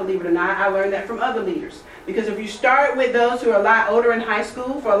grade, believe it or not. I learned that from other leaders. Because if you start with those who are a lot older in high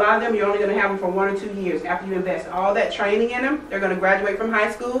school, for a lot of them, you're only going to have them for 1 or 2 years. After you invest all that training in them, they're going to graduate from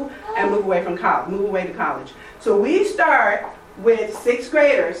high school and move away from college, move away to college. So we start with 6th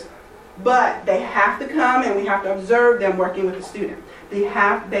graders, but they have to come and we have to observe them working with the student.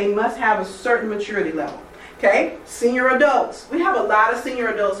 They must have a certain maturity level. Okay? Senior adults. We have a lot of senior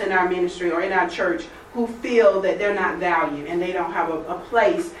adults in our ministry or in our church who feel that they're not valued and they don't have a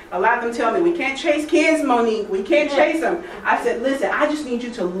place. A lot of them tell me, we can't chase kids, Monique. We can't chase them. I said, listen, I just need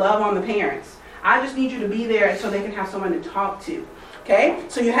you to love on the parents. I just need you to be there so they can have someone to talk to. Okay?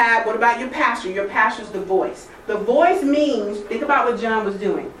 So you have, what about your pastor? Your pastor's the voice. The voice means, think about what John was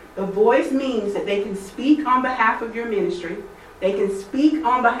doing. The voice means that they can speak on behalf of your ministry. They can speak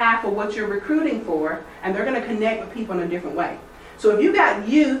on behalf of what you're recruiting for, and they're going to connect with people in a different way. So if you got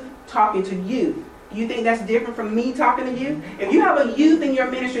youth talking to youth, you think that's different from me talking to you? If you have a youth in your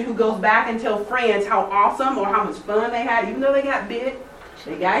ministry who goes back and tell friends how awesome or how much fun they had, even though they got bit,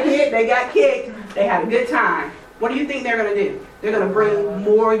 they got hit, they got kicked, they had a good time, what do you think they're going to do? They're going to bring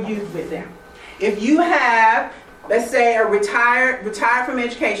more youth with them. If you have, let's say, a retired from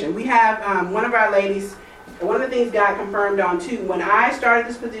education, we have one of our ladies. One of the things God confirmed on too, when I started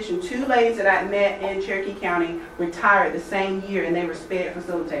this position, 2 ladies that I met in Cherokee County retired the same year, and they were SPED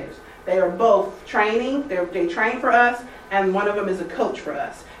facilitators. They are both training, they train for us, and one of them is a coach for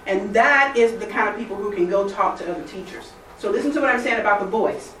us. And that is the kind of people who can go talk to other teachers. So listen to what I'm saying about the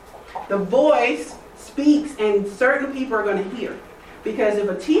voice. The voice speaks, and certain people are going to hear. Because if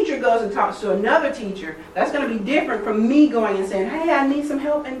a teacher goes and talks to another teacher, that's going to be different from me going and saying, hey, I need some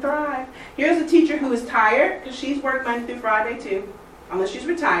help and Thrive. Here's a teacher who is tired, because she's worked Monday through Friday too, unless she's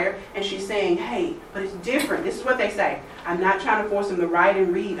retired, and she's saying, hey, but it's different. This is what they say. I'm not trying to force them to write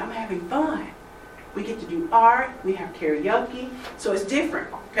and read. I'm having fun. We get to do art. We have karaoke. So it's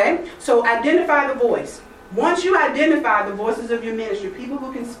different. Okay? So identify the voice. Once you identify the voices of your ministry, people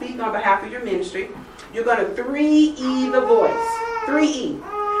who can speak on behalf of your ministry, you're going to 3E the voice. 3E.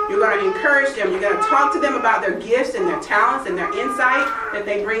 You're going to encourage them. You're going to talk to them about their gifts and their talents and their insight that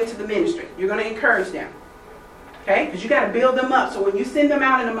they bring to the ministry. You're going to encourage them. Okay? Because you got to build them up. So when you send them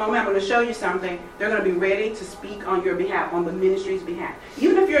out in a moment, I'm going to show you something. They're going to be ready to speak on your behalf, on the ministry's behalf.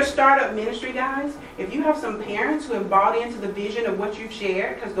 Even if you're a startup ministry, guys, if you have some parents who have bought into the vision of what you've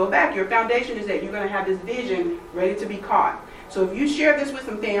shared, because go back, your foundation is that you're going to have this vision ready to be caught. So if you share this with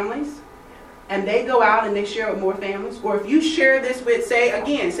some families, and they go out and they share with more families, or if you share this with, say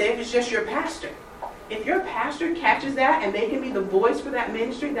if it's just your pastor, if your pastor catches that and they can be the voice for that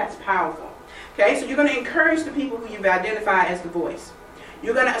ministry, that's powerful. Okay, so you're going to encourage the people who you've identified as the voice.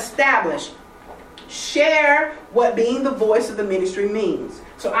 You're going to share what being the voice of the ministry means.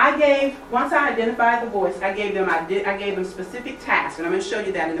 So once I identified the voice, I gave them specific tasks, and I'm going to show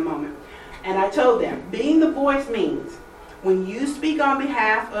you that in a moment. And I told them, being the voice means when you speak on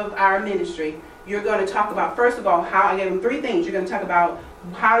behalf of our ministry, you're going to talk about, first of all, I gave them 3 things. You're going to talk about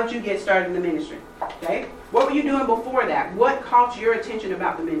how did you get started in the ministry? Okay? What were you doing before that? What caught your attention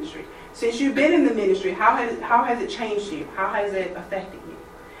about the ministry? Since you've been in the ministry, how has it changed you? How has it affected you?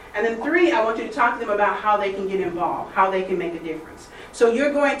 And then 3, I want you to talk to them about how they can get involved, how they can make a difference. So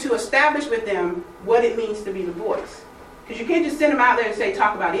you're going to establish with them what it means to be the voice. Because you can't just send them out there and say,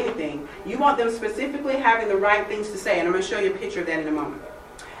 talk about anything. You want them specifically having the right things to say. And I'm going to show you a picture of that in a moment.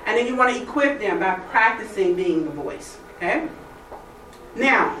 And then you want to equip them by practicing being the voice. Okay?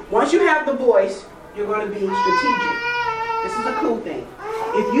 Now, once you have the voice, you're going to be strategic. This is a cool thing.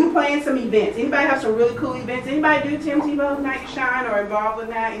 If you plan some events, anybody have some really cool events? Anybody do Tim Tebow Night to Shine or involved with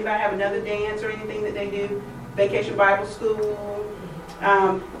that? Anybody have another dance or anything that they do? Vacation Bible School?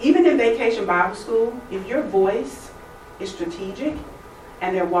 Even in Vacation Bible School, if your voice is strategic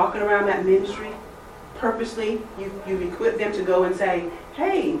and they're walking around that ministry, purposely, you equip them to go and say,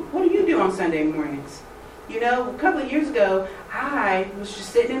 hey, what do you do on Sunday mornings? You know, a couple of years ago, I was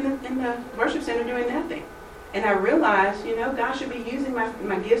just sitting in the worship center doing nothing. And I realized, God should be using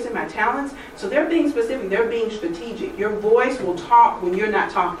my gifts and my talents. So they're being specific. They're being strategic. Your voice will talk when you're not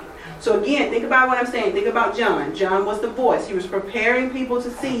talking. So again, think about what I'm saying. Think about John. John was the voice. He was preparing people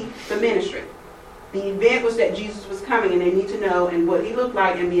to see the ministry. The event was that Jesus was coming, and they need to know and what he looked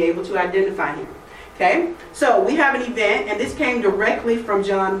like and be able to identify him. Okay? So we have an event, and this came directly from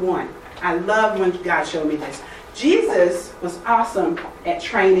John 1. I love when God showed me this. Jesus was awesome at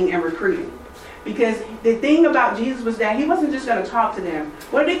training and recruiting. Because the thing about Jesus was that he wasn't just going to talk to them.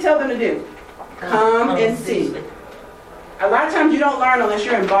 What did he tell them to do? Come and see. A lot of times you don't learn unless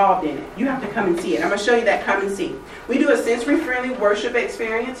you're involved in it. You have to come and see it. I'm going to show you that come and see. We do a sensory-friendly worship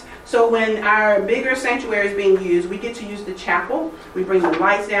experience. So when our bigger sanctuary is being used, we get to use the chapel. We bring the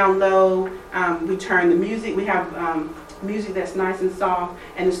lights down low. We turn the music. We have music that's nice and soft.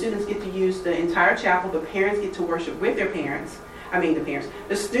 And the students get to use the entire chapel. The parents get to worship with their parents.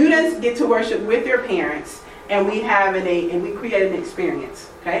 The students get to worship with their parents. And we have we create an experience.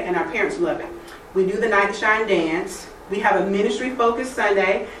 Okay? And our parents love it. We do the Night to Shine dance. We have a ministry-focused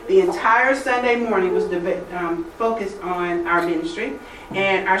Sunday. The entire Sunday morning was focused on our ministry.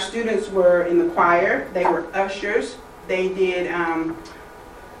 And our students were in the choir. They were ushers. They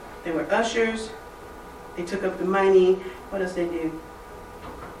were ushers. They took up the money. What else they did?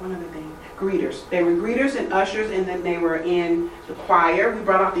 One other thing. Greeters. They were greeters and ushers, and then they were in the choir. We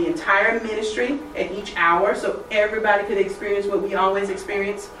brought out the entire ministry at each hour so everybody could experience what we always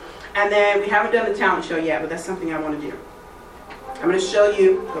experience. And then we haven't done the talent show yet, but that's something I want to do. I'm going to show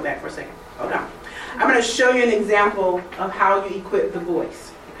you, go back for a second, hold on. I'm going to show you an example of how you equip the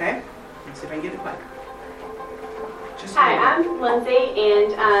voice, okay? Let's see if I can get it quick. Hi, I'm Lindsay,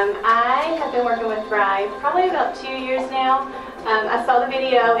 and I have been working with Thrive probably about 2 years now. I saw the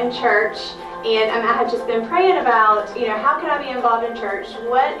video in church, and I have just been praying about, how can I be involved in church?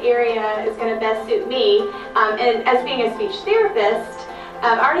 What area is going to best suit me? And as being a speech therapist,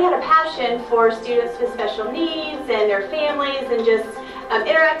 I already had a passion for students with special needs and their families and just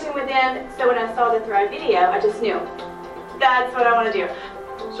interacting with them. So when I saw the Thrive video, I just knew that's what I want to do.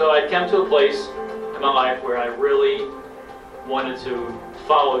 So I'd come to a place in my life where I really wanted to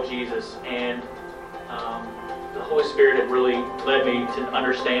follow Jesus, and the Holy Spirit had really led me to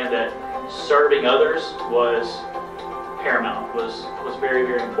understand that serving others was paramount, was very,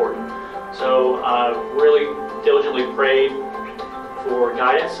 very important. So I really diligently prayed for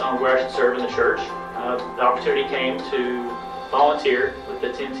guidance on where I should serve in the church. The opportunity came to volunteer with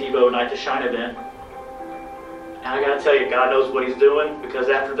the Tim Tebow Night to Shine event. And I gotta tell you, God knows what he's doing, because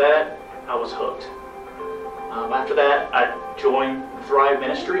after that, I was hooked. After that, I joined Thrive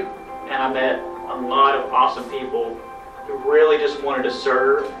Ministry, and I met a lot of awesome people who really just wanted to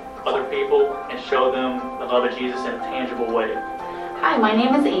serve other people and show them the love of Jesus in a tangible way. Hi, my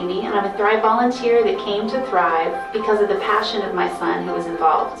name is Amy, and I'm a Thrive volunteer that came to Thrive because of the passion of my son who was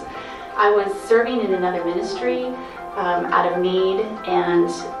involved. I was serving in another ministry out of need, and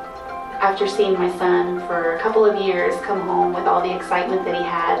after seeing my son for a couple of years come home with all the excitement that he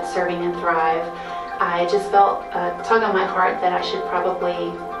had serving in Thrive, I just felt a tug on my heart that I should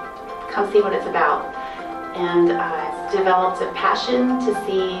probably come see what it's about. And I developed a passion to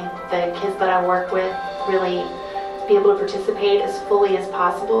see the kids that I work with really be able to participate as fully as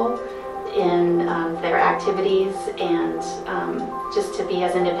possible in their activities and just to be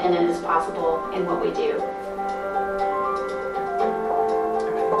as independent as possible in what we do.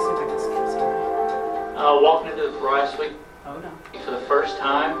 Walking into the Thrive Suite for the first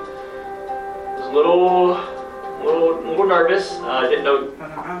time, was a little nervous. Didn't know. Hold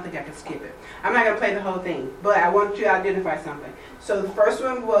on, I don't think I can skip it. I'm not going to play the whole thing, but I want you to identify something. So the first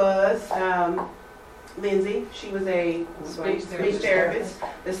one was Lindsay. She was a speech therapist.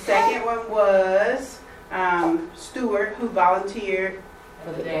 The second one was Stuart, who volunteered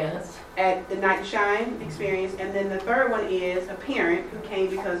For the dance. at the Night Shine experience. And then the third one is a parent who came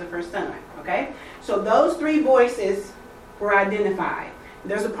because of her son. Okay? So those three voices were identified.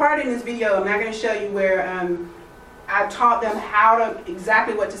 There's a part in this video, I'm not going to show you, where I taught them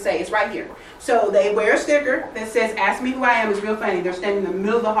exactly what to say. It's right here. So they wear a sticker that says, "Ask me who I am." It's real funny. They're standing in the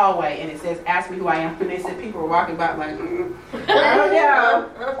middle of the hallway and it says, "Ask me who I am." And they said people were walking by like, I don't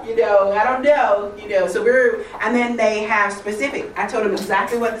know, I don't know, So and then they have specific. I told them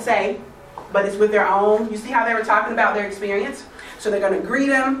exactly what to say, but it's with their own. You see how they were talking about their experience? So they're going to greet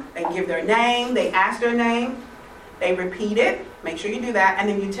them, they give their name, they ask their name, they repeat it. Make sure you do that, and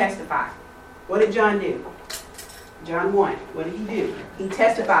then you testify. What did John do? John 1. What did he do? He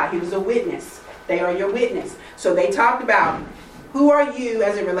testified. He was a witness. They are your witness. So they talked about who are you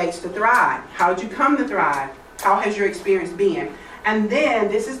as it relates to Thrive? How did you come to Thrive? How has your experience been? And then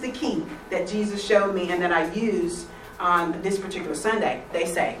this is the key that Jesus showed me and that I use on this particular Sunday. They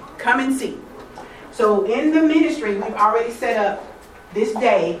say, "Come and see." So in the ministry, we've already set up this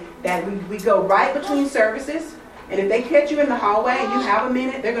day that we go right between services. And if they catch you in the hallway and you have a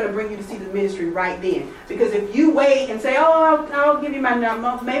minute, they're going to bring you to see the ministry right then. Because if you wait and say, "Oh, I'll give you my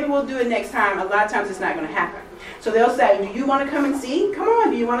number, maybe we'll do it next time," a lot of times it's not going to happen. So they'll say, "Do you want to come and see? Come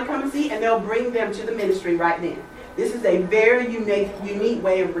on, do you want to come and see?" And they'll bring them to the ministry right then. This is a very unique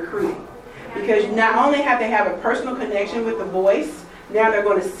way of recruiting. Because not only have they have a personal connection with the voice, now they're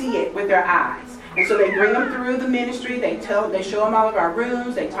going to see it with their eyes. And so they bring them through the ministry, they show them all of our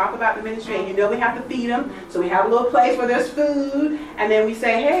rooms, they talk about the ministry, and we have to feed them. So we have a little place where there's food, and then we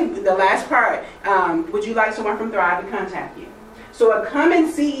say, "Hey, the last part, would you like someone from Thrive to contact you?" So a come and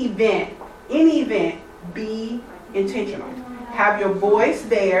see event, any event, be intentional. Have your voice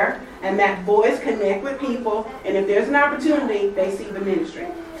there, and that voice connect with people, and if there's an opportunity, they see the ministry.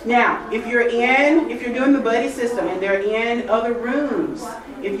 Now, if you're doing the buddy system and they're in other rooms,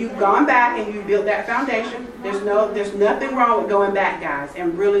 if you've gone back and you built that foundation, there's nothing wrong with going back, guys,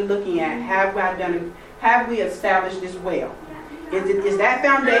 and really looking at have we established this well? Is that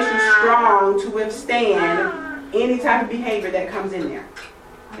foundation strong to withstand any type of behavior that comes in there?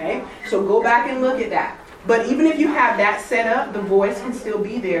 Okay, so go back and look at that. But even if you have that set up, the voice can still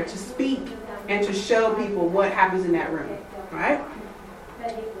be there to speak and to show people what happens in that room, right?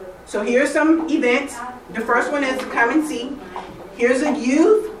 So here's some events. The first one is come and see. Here's a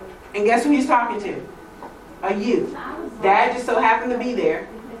youth, and guess who he's talking to? A youth. Dad just so happened to be there.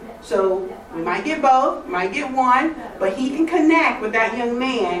 So we might get both, might get one, but he can connect with that young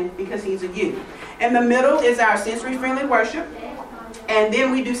man because he's a youth. In the middle is our sensory-friendly worship. And then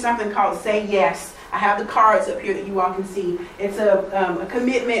we do something called Say Yes. I have the cards up here that you all can see. It's a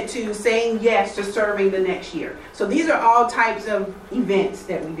commitment to saying yes to serving the next year. So these are all types of events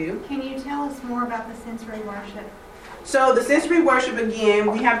that we do. Can you tell us more about the sensory worship? So the sensory worship,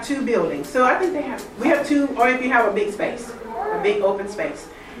 again, we have two buildings. So I think we have two, or if you have a big space, a big open space.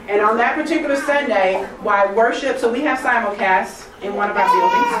 And on that particular Sunday, why worship, so we have simulcasts in one of our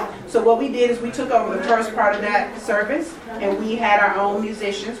buildings. So what we did is we took over the first part of that service, and we had our own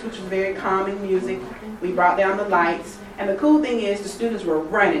musicians, which was very calming music. We brought down the lights. And the cool thing is the students were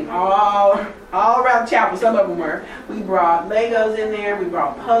running all around the chapel. Some of them were. We brought Legos in there. We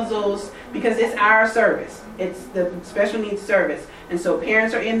brought puzzles because it's our service. It's the special needs service. And so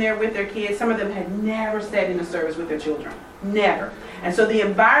parents are in there with their kids. Some of them had never sat in a service with their children. Never. And so the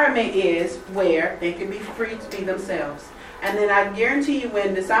environment is where they can be free to be themselves. And then I guarantee you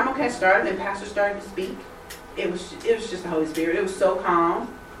when the simulcast started and pastor started to speak, it was just the Holy Spirit. It was so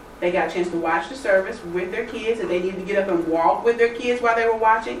calm. They got a chance to watch the service with their kids, and they needed to get up and walk with their kids while they were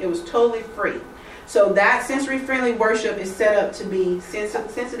watching. It was totally free. So that sensory-friendly worship is set up to be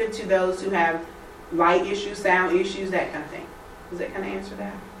sensitive to those who have light issues, sound issues, that kind of thing. Does that kind of answer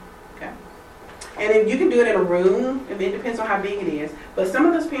that? Okay. And if you can do it in a room, it depends on how big it is. But some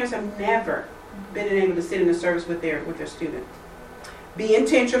of those parents have never been able to sit in the service with their student. Be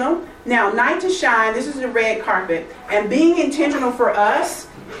intentional. Now, Night to Shine, this is the red carpet. And being intentional for us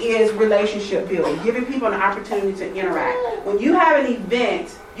is relationship building, giving people an opportunity to interact. When you have an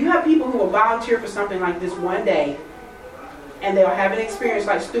event, you have people who will volunteer for something like this one day, and they'll have an experience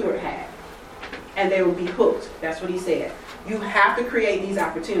like Stuart had, and they will be hooked. That's what he said. You have to create these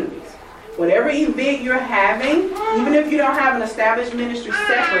opportunities. Whatever event you're having, even if you don't have an established ministry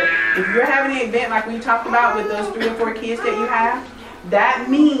separate, if you're having an event like we talked about with those 3 or 4 kids that you have, that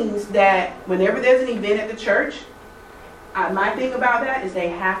means that whenever there's an event at the church, my thing about that is they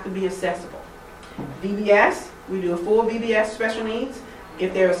have to be accessible. VBS, we do a full VBS special needs.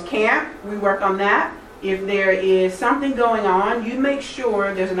 If there's camp, we work on that. If there is something going on, you make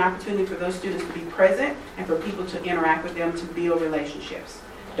sure there's an opportunity for those students to be present and for people to interact with them to build relationships.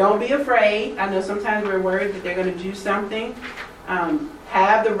 Don't be afraid. I know sometimes we're worried that they're going to do something.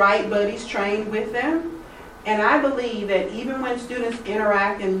 Have the right buddies trained with them. And I believe that even when students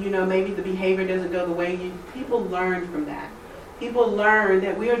interact and, maybe the behavior doesn't go the way people learn from that. People learn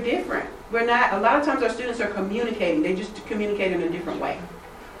that we are different. We're not, a lot of times our students are communicating. They just communicate in a different way.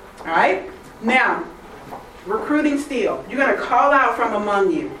 All right? Now, recruiting still. You're going to call out from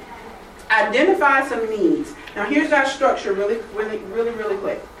among you. Identify some needs. Now, here's our structure really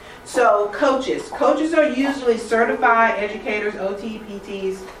quick. So, coaches. Coaches are usually certified educators, OT,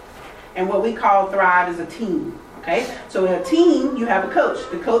 PTs, and what we call Thrive is a team. Okay? So in a team, you have a coach.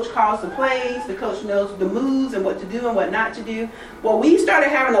 The coach calls the plays. The coach knows the moves and what to do and what not to do. Well, we started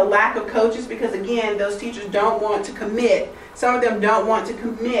having a lack of coaches because, again, those teachers don't want to commit. Some of them don't want to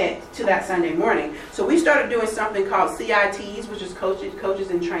commit to that Sunday morning. So we started doing something called CITs, which is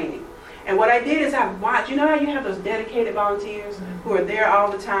coaches in training. And what I did is I watched, how you have those dedicated volunteers who are there all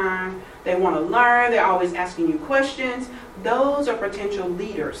the time. They want to learn. They're always asking you questions. Those are potential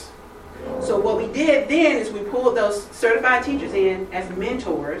leaders. So what we did then is we pulled those certified teachers in as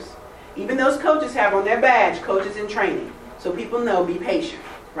mentors. Even those coaches have on their badge, coaches in training. So people know, be patient,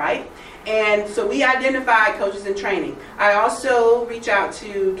 right? And so we identified coaches in training. I also reach out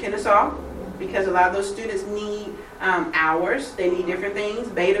to Kennesaw because a lot of those students need hours. They need different things.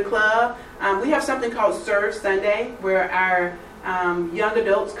 Beta Club. We have something called Serve Sunday where our young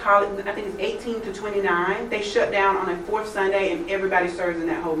adults, college, I think it's 18 to 29, they shut down on a 4th Sunday and everybody serves in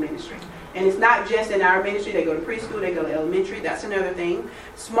that whole ministry. And it's not just in our ministry. They go to preschool, they go to elementary. That's another thing.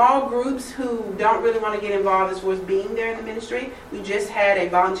 Small groups who don't really want to get involved as far as being there in the ministry. We just had a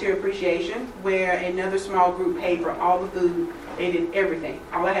volunteer appreciation where another small group paid for all the food. They did everything.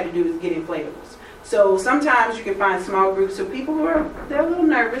 All I had to do was get inflatables. So sometimes you can find small groups of people who they're a little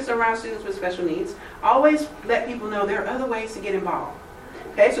nervous around students with special needs. Always let people know there are other ways to get involved.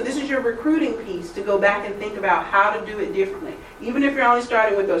 Okay, so this is your recruiting piece to go back and think about how to do it differently. Even if you're only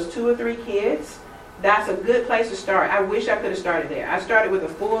starting with those 2 or 3 kids, that's a good place to start. I wish I could have started there. I started with a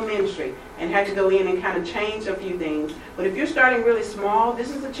full ministry and had to go in and kind of change a few things. But if you're starting really small,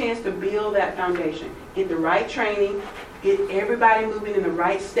 this is a chance to build that foundation. Get the right training, get everybody moving in the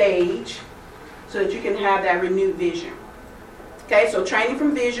right stage so that you can have that renewed vision. Okay, so training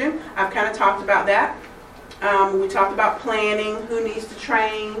from vision, I've kind of talked about that. We talked about planning, who needs to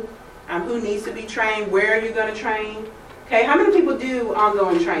train, who needs to be trained, where are you going to train. Okay, how many people do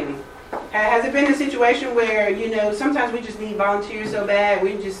ongoing training? Has it been a situation where, sometimes we just need volunteers so bad,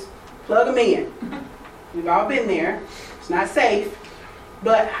 we just plug them in? We've all been there. It's not safe.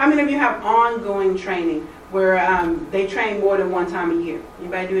 But how many of you have ongoing training where they train more than one time a year?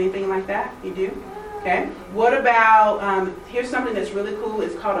 Anybody do anything like that? You do? Okay. What about, here's something that's really cool.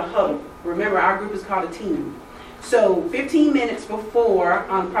 It's called a huddle. Remember, our group is called a team. So 15 minutes before,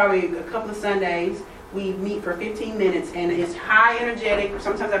 on probably a couple of Sundays, we meet for 15 minutes, and it's high energetic.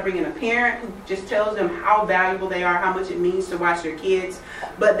 Sometimes I bring in a parent who just tells them how valuable they are, how much it means to watch their kids.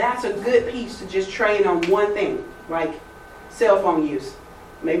 But that's a good piece to just train on one thing, like cell phone use.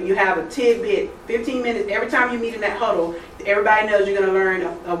 Maybe you have a tidbit, 15 minutes, every time you meet in that huddle, everybody knows you're going to learn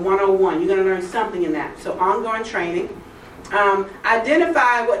a 101. You're going to learn something in that. So ongoing training.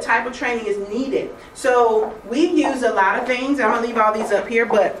 Identify what type of training is needed. So we use a lot of things. I'm going to leave all these up here,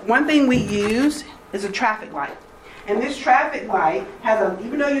 but one thing we use is a traffic light. And this traffic light has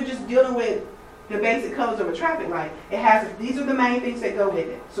even though you're just dealing with the basic colors of a traffic light, these are the main things that go with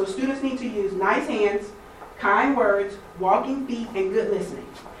it. So students need to use nice hands, kind words, walking feet, and good listening.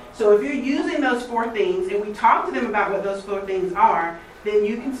 So if you're using those 4 things, and we talk to them about what those 4 things are, then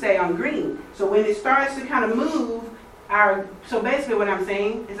you can say on green. So when it starts to kind of move, so basically what I'm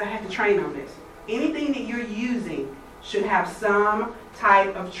saying is I have to train on this. Anything that you're using should have some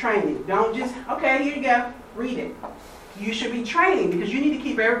type of training. Don't just, okay, here you go, read it. You should be training because you need to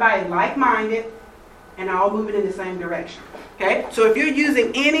keep everybody like-minded and all moving in the same direction. Okay, so if you're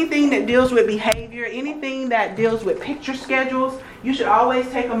using anything that deals with behavior, anything that deals with picture schedules, you should always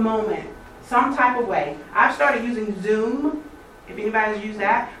take a moment, some type of way. I've started using Zoom, if anybody's used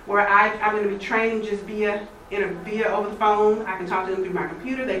that, where I'm going to be training just via over the phone. I can talk to them through my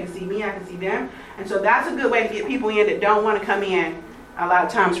computer. They can see me. I can see them. And so that's a good way to get people in that don't want to come in a lot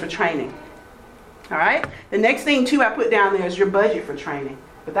of times for training. All right? The next thing, too, I put down there is your budget for training.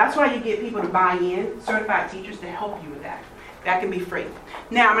 But that's why you get people to buy in, certified teachers, to help you with that. That can be free.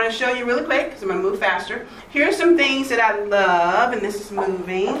 Now, I'm going to show you really quick because I'm going to move faster. Here are some things that I love, and this is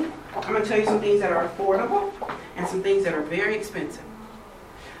moving. I'm going to tell you some things that are affordable and some things that are very expensive.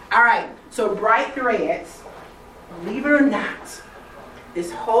 All right, so Bright Threads, believe it or not,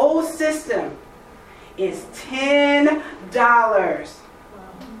 this whole system is $10. And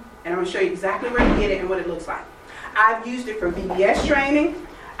I'm going to show you exactly where to get it and what it looks like. I've used it for VBS training.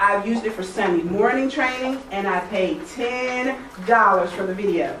 I've used it for Sunday morning training, and I paid $10 for the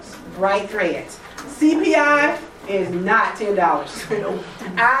videos. Bright Threads. CPI is not $10.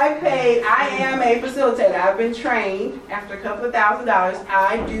 I am a facilitator. I've been trained after a couple of $1,000s.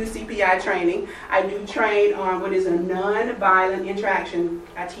 I do CPI training. I do train on what is a non-violent interaction.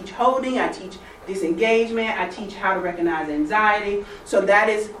 I teach holding. I teach disengagement. I teach how to recognize anxiety. So that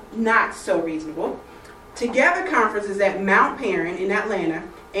is not so reasonable. Together Conference is at Mount Perrin in Atlanta.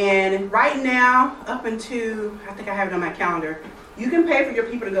 And right now, up until, I think I have it on my calendar, you can pay for your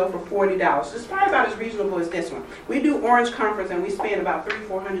people to go for $40. So it's probably about as reasonable as this one. We do Orange Conference and we spend about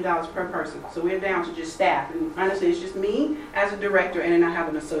 $300-400 per person. So we're down to just staff. And honestly, it's just me as a director and then I have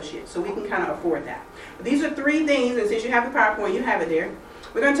an associate. So we can kind of afford that. But these are 3 things, and since you have the PowerPoint, you have it there.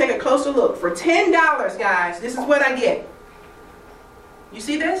 We're going to take a closer look. For $10, guys, this is what I get. You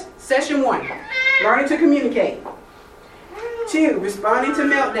see this? Session 1, learning to communicate. 2, responding to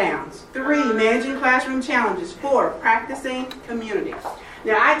meltdowns. 3, managing classroom challenges. 4, practicing community.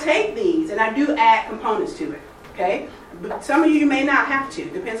 Now, I take these and I do add components to it, okay? But some of you may not have to.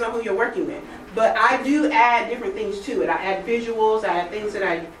 Depends on who you're working with. But I do add different things to it. I add visuals. I add things that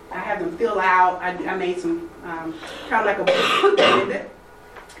I have them fill out. I made some kind of like a book with it.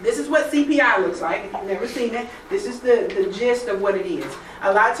 This is what CPI looks like. If you've never seen it, this is the gist of what it is.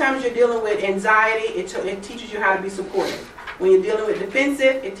 A lot of times you're dealing with anxiety. It teaches you how to be supportive. When you're dealing with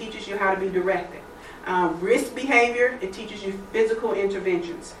defensive, it teaches you how to be directed. Risk behavior, it teaches you physical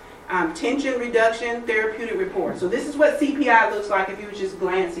interventions. Tension reduction, therapeutic rapport. So this is what CPI looks like if you were just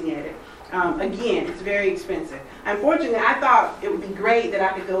glancing at it. Again, it's very expensive. Unfortunately, I thought it would be great that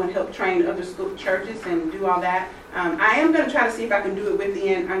I could go and help train other school churches and do all that. I am going to try to see if I can do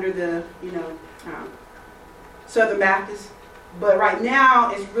it under the, Southern Baptist. But right now,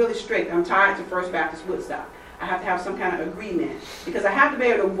 it's really strict. I'm tied to First Baptist Woodstock. I have to have some kind of agreement because I have to be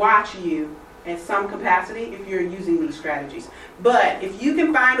able to watch you in some capacity if you're using these strategies. But if you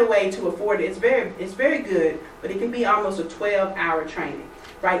can find a way to afford it, it's very good, but it can be almost a 12-hour training.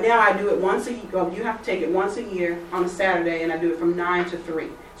 Right now I do it once a year. Well, you have to take it once a year on a Saturday, and I do it from 9 to 3.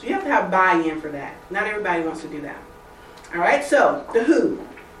 So you have to have buy-in for that. Not everybody wants to do that. All right, so the who.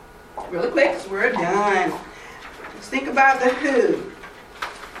 Really quick, so we're done. Let's think about the who.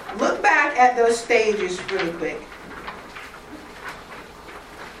 Look back at those stages really quick.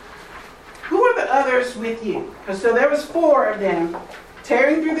 Who are the others with you? So there was 4 of them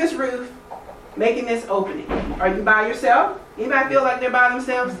tearing through this roof, making this opening. Are you by yourself? Anybody feel like they're by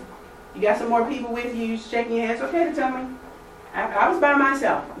themselves? You got some more people with you shaking your heads? Okay to tell me. I was by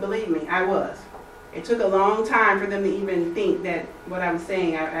myself. Believe me, I was. It took a long time for them to even think that what I was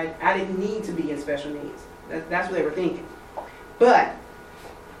saying, I didn't need to be in special needs. That's what they were thinking. But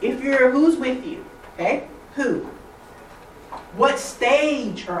if who's with you? Okay? Who? What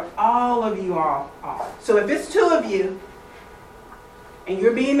stage are all of you all on? So if it's 2 of you, and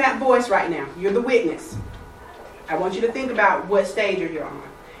you're being that voice right now, you're the witness. I want you to think about what stage you're on.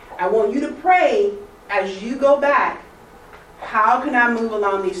 I want you to pray as you go back, how can I move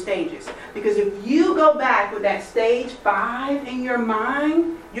along these stages? Because if you go back with that stage 5 in your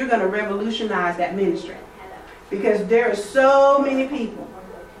mind, you're going to revolutionize that ministry. Because there are so many people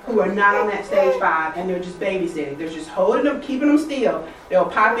who are not on that stage 5 and they're just babysitting. They're just holding them, keeping them still. They'll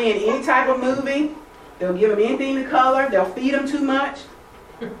pop in any type of movie. They'll give them anything to color. They'll feed them too much.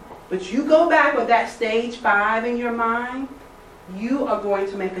 But you go back with that stage 5 in your mind, you are going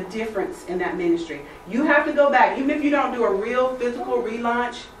to make a difference in that ministry. You have to go back. Even if you don't do a real physical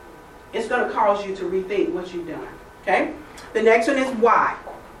relaunch, it's going to cause you to rethink what you've done. Okay? The next one is why.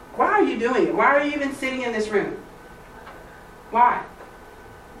 Why are you doing it? Why are you even sitting in this room? Why?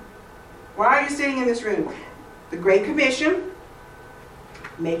 Why are you sitting in this room? The Great Commission,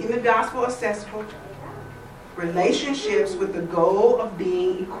 making the gospel accessible, relationships with the goal of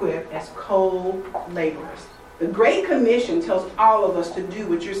being equipped as co-laborers. The Great Commission tells all of us to do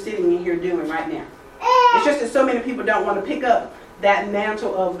what you're sitting in here doing right now. It's just that so many people don't want to pick up that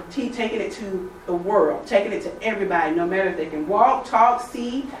mantle of taking it to the world, taking it to everybody, no matter if they can walk, talk,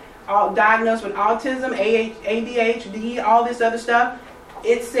 see, all diagnosed with autism, ADHD, all this other stuff.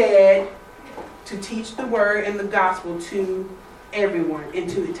 It said to teach the word and the gospel to everyone and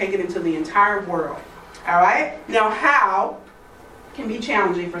to take it into the entire world. All right? Now, how can be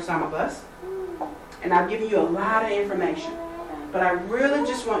challenging for some of us. And I've given you a lot of information. But I really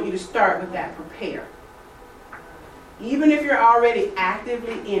just want you to start with that prepare. Even if you're already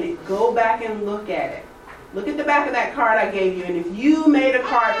actively in it, go back and look at it. Look at the back of that card I gave you, and if you made a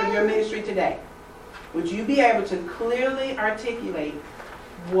card for your ministry today, would you be able to clearly articulate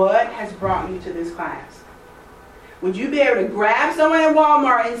what has brought you to this class? Would you be able to grab someone at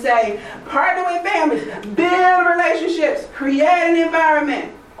Walmart and say, partner with families, build relationships, create an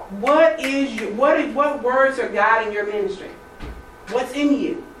environment? What words are guiding your ministry? What's in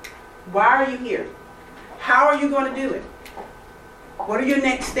you? Why are you here? How are you going to do it? What are your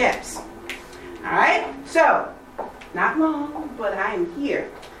next steps? All right? So, not long, but I am here.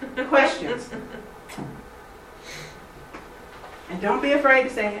 Questions? And don't be afraid to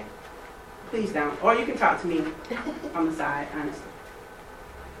say it. Please don't. Or you can talk to me on the side, honestly.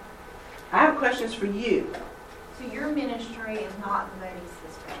 I have questions for you. So your ministry is not the buddy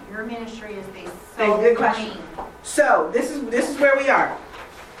system. Your ministry is the Good question. So, this is where we are.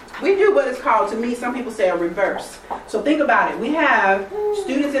 We do what is called, to me, some people say a reverse. So think about it. We have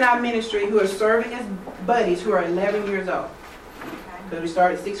students in our ministry who are serving as buddies who are 11 years old. Because we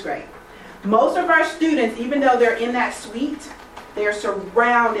started 6th grade. Most of our students, even though they're in that suite, they are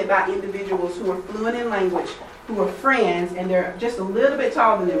surrounded by individuals who are fluent in language, who are friends, and they're just a little bit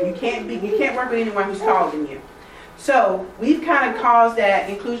taller than them. You can't work with anyone who's taller than you. So we've kind of caused that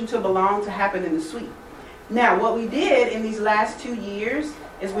inclusion to belong to happen in the suite. Now, what we did in these last 2 years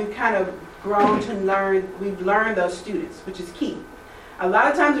is we've kind of grown to we've learned those students, which is key. A lot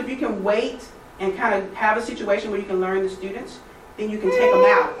of times if you can wait and kind of have a situation where you can learn the students, then you can take them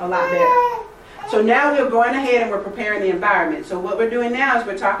out a lot better. So now we're going ahead and we're preparing the environment. So what we're doing now is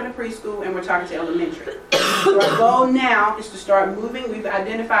we're talking to preschool and we're talking to elementary. So our goal now is to start moving. We've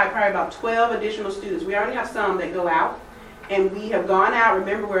identified probably about 12 additional students. We already have some that go out. And we have gone out.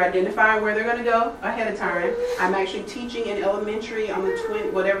 Remember, we're identifying where they're going to go ahead of time. I'm actually teaching in elementary on the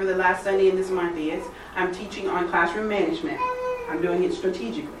whatever the last Sunday in this month is. I'm teaching on classroom management. I'm doing it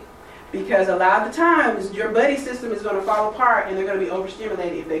strategically. Because a lot of the times, your buddy system is going to fall apart and they're going to be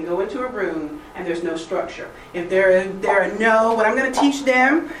overstimulated if they go into a room and there's no structure. If what I'm going to teach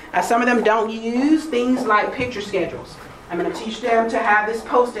them, some of them don't use things like picture schedules. I'm going to teach them to have this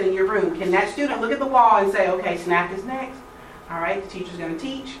posted in your room. Can that student look at the wall and say, okay, snack is next? All right, the teacher's going to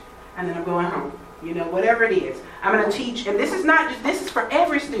teach, and then I'm going home. You know, whatever it is. I'm going to teach, and this is for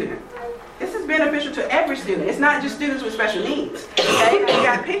every student. This is beneficial to every student. It's not just students with special needs. Okay, you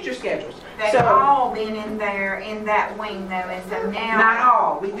got picture schedules. They've all been in there in that wing though, and so now. Not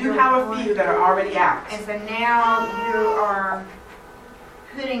all. We do have a few that are already out. And so now you are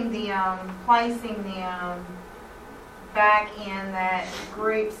putting placing them back in that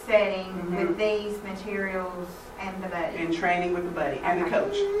group setting with these materials. And the buddy. And training with the buddy and the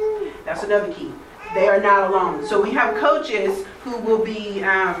coach. That's another key. They are not alone. So we have coaches who will be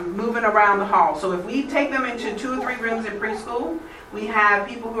moving around the hall. So if we take them into 2 or 3 rooms in preschool, we have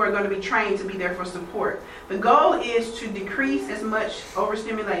people who are going to be trained to be there for support. The goal is to decrease as much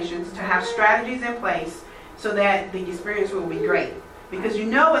overstimulation, to have strategies in place so that the experience will be great. Because you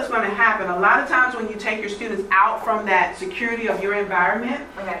know what's going to happen. A lot of times when you take your students out from that security of your environment,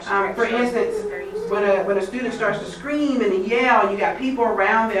 for instance, when a student starts to scream and yell and you got people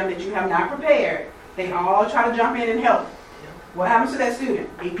around them that you have not prepared, they all try to jump in and help. What happens to that student?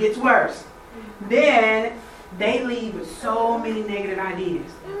 It gets worse. Then they leave with so many negative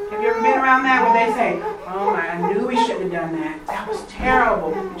ideas. Have you ever been around that where they say, oh my, I knew we shouldn't have done that. That was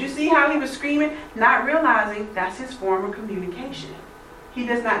terrible. Did you see how he was screaming? Not realizing that's his form of communication. He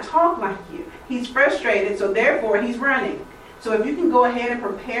does not talk like you. He's frustrated, so therefore he's running. So if you can go ahead and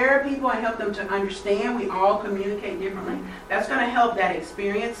prepare people and help them to understand we all communicate differently, that's going to help that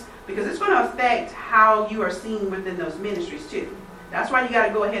experience because it's going to affect how you are seen within those ministries too. That's why you got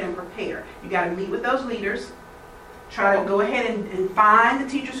to go ahead and prepare. You got to meet with those leaders, try to go ahead and find the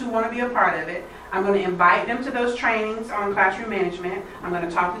teachers who want to be a part of it. I'm going to invite them to those trainings on classroom management. I'm going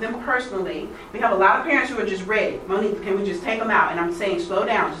to talk to them personally. We have a lot of parents who are just ready. Monique, can we just take them out? And I'm saying, slow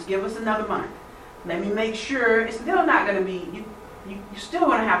down. Just give us another month. Let me make sure. It's still not going to be, you still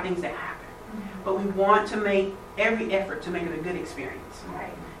want to have things that happen. but we want to make every effort to make it a good experience.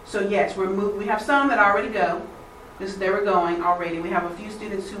 Right. So yes, we have some that already go. They were going already. We have a few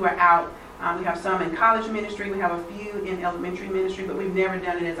students who are out. We have some in college ministry. We have a few in elementary ministry, but we've never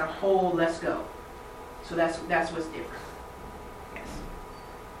done it as a whole, let's go. So that's what's different. Yes.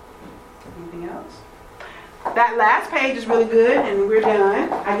 Anything else? That last page is really good, and we're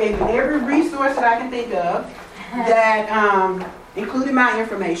done. I gave you every resource that I can think of that included my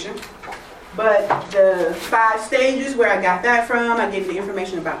information. But the 5 stages where I got that from, I gave you the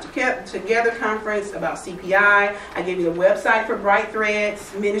information about Together Conference, about CPI. I gave you the website for Bright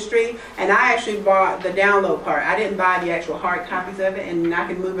Threads Ministry, and I actually bought the download part. I didn't buy the actual hard copies of it, and I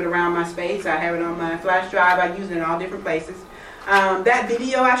can move it around my space. I have it on my flash drive. I use it in all different places. That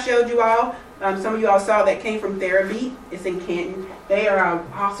video I showed you all, some of you all saw that came from Therabeat. It's in Canton. They are an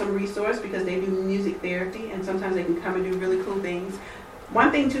awesome resource because they do music therapy, and sometimes they can come and do really cool things. One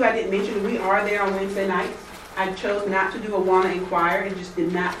thing, too, I didn't mention, we are there on Wednesday nights. I chose not to do a Wanna Inquire. It just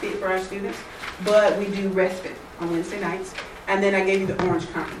did not fit for our students. But we do respite on Wednesday nights. And then I gave you the Orange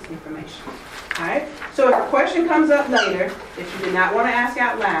Conference information. All right? So if a question comes up later that you did not want to ask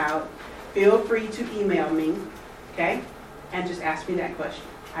out loud, feel free to email me, okay? And just ask me that question.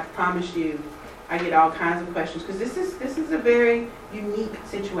 I promise you, I get all kinds of questions because this is a very unique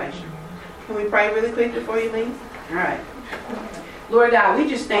situation. Can we pray really quick before you leave? All right. Lord God, we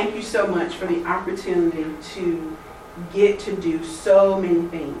just thank you so much for the opportunity to get to do so many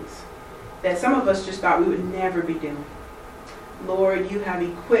things that some of us just thought we would never be doing. Lord, you have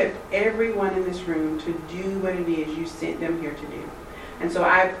equipped everyone in this room to do what it is you sent them here to do. And so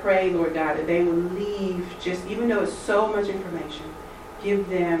I pray, Lord God, that they will leave just, even though it's so much information, give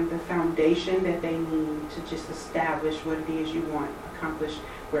them the foundation that they need to just establish what it is you want accomplished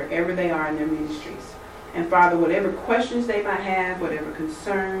wherever they are in their ministries. And Father, whatever questions they might have, whatever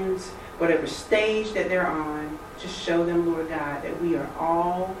concerns, whatever stage that they're on, just show them, Lord God, that we are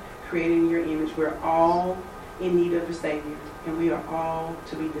all created in your image. We're all in need of a Savior, and we are all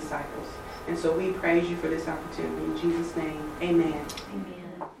to be disciples. And so we praise you for this opportunity. In Jesus' name, amen. Amen.